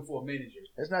I'm looking for a manager,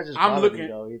 it's not just I'm looking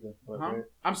though either.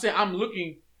 I'm saying I'm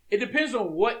looking. It depends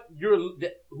on what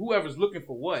whoever's looking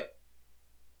for. What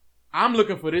I'm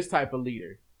looking for, this type of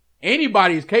leader.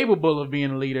 Anybody is capable of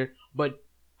being a leader, but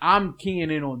I'm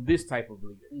keying in on this type of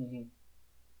leader,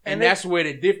 and that's where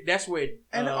it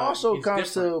also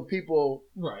comes to people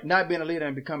not being a leader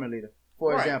and becoming a leader.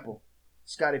 For example,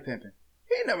 Scottie Pippen.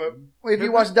 He never. If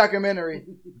you watch the documentary,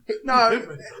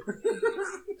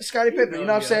 Scottie Pippen. You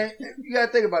know what I'm saying? You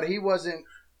gotta think about it. He wasn't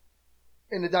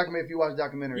in the documentary. If you watch the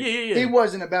documentary, he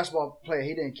wasn't a basketball player.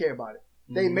 He didn't care about it.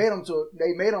 They made him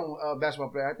a basketball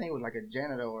player. I think it was like a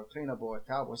janitor or a cleanup or a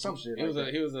towel or some shit. He was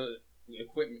a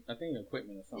equipment. I think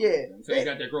equipment or something. Yeah. So he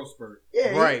got that growth spurt.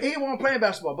 Yeah. Right. He wasn't playing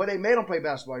basketball, but they made him play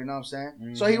basketball. You know what I'm saying?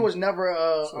 Mm-hmm. So he was never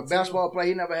a basketball player.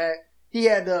 He never had. He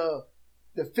had the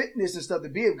fitness and stuff to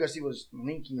be it because he was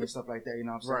linky and stuff like that. You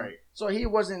know what I'm saying? Right. So he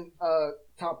wasn't a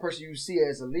top person you see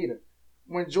as a leader.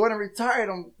 When Jordan retired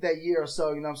him that year or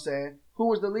so, you know what I'm saying? Who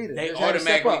was the leader? They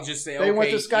automatically just say, they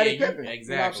went to Scottie Pippen. Exactly. You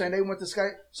know what I'm saying? They went to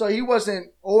Scottie. So he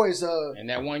wasn't always And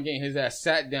that one game, his ass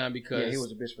sat down because he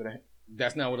was a bitch for that.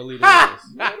 That's not what a leader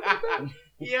is.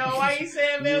 Yo, why you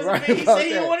saying man? Right, he said he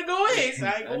didn't want to go in. So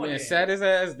I mean, sat his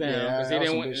ass down because he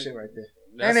didn't want shit right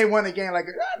there. And they won the game like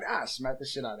I smacked the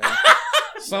shit out of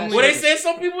him. They said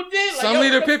some people did. Like, some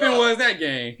leader Pippen was that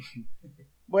game.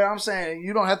 But I'm saying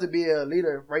you don't have to be a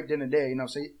leader right then and there. You know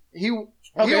what I'm saying? He was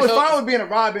fine with being a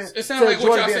Robin. It sounds like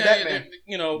what y'all saying.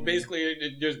 You know, basically,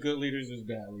 there's good leaders, there's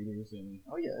bad leaders, and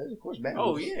there's of course bad.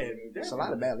 Oh leaders. yeah, there's a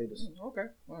lot of bad leaders. Okay,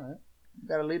 all right. You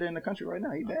got a leader in the country right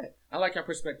now. He bad. I like your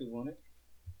perspective on it.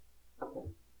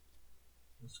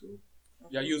 That's cool.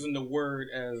 Y'all using the word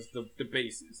as the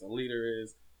basis. A leader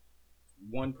is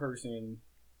one person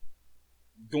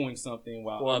doing something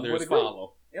while others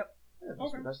follow. Yep. Yeah,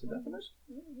 that's the definition.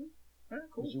 Mm-hmm. All right,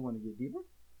 cool. Did you want to get deeper?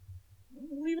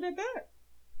 We'll leave it at that.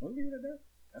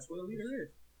 That's what a leader is.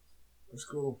 That's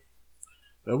cool.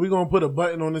 Now we're going to put a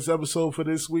button on this episode for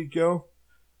this week, yo.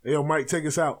 Hey, yo, Mike, take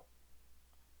us out.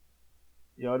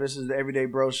 Yo, this is the Everyday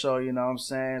Bro Show, you know what I'm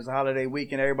saying? It's a holiday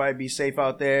weekend. Everybody be safe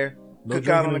out there. Cook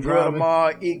out on the grill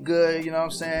tomorrow. Eat good, you know what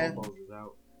I'm saying?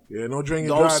 Yeah, no drinking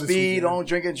and drive. Don't speed, don't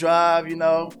drink and drive, you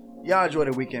know. Y'all enjoy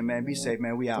the weekend, man. Be safe,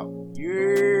 man. We out.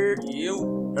 Yeah.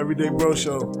 Everyday Bro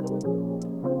Show.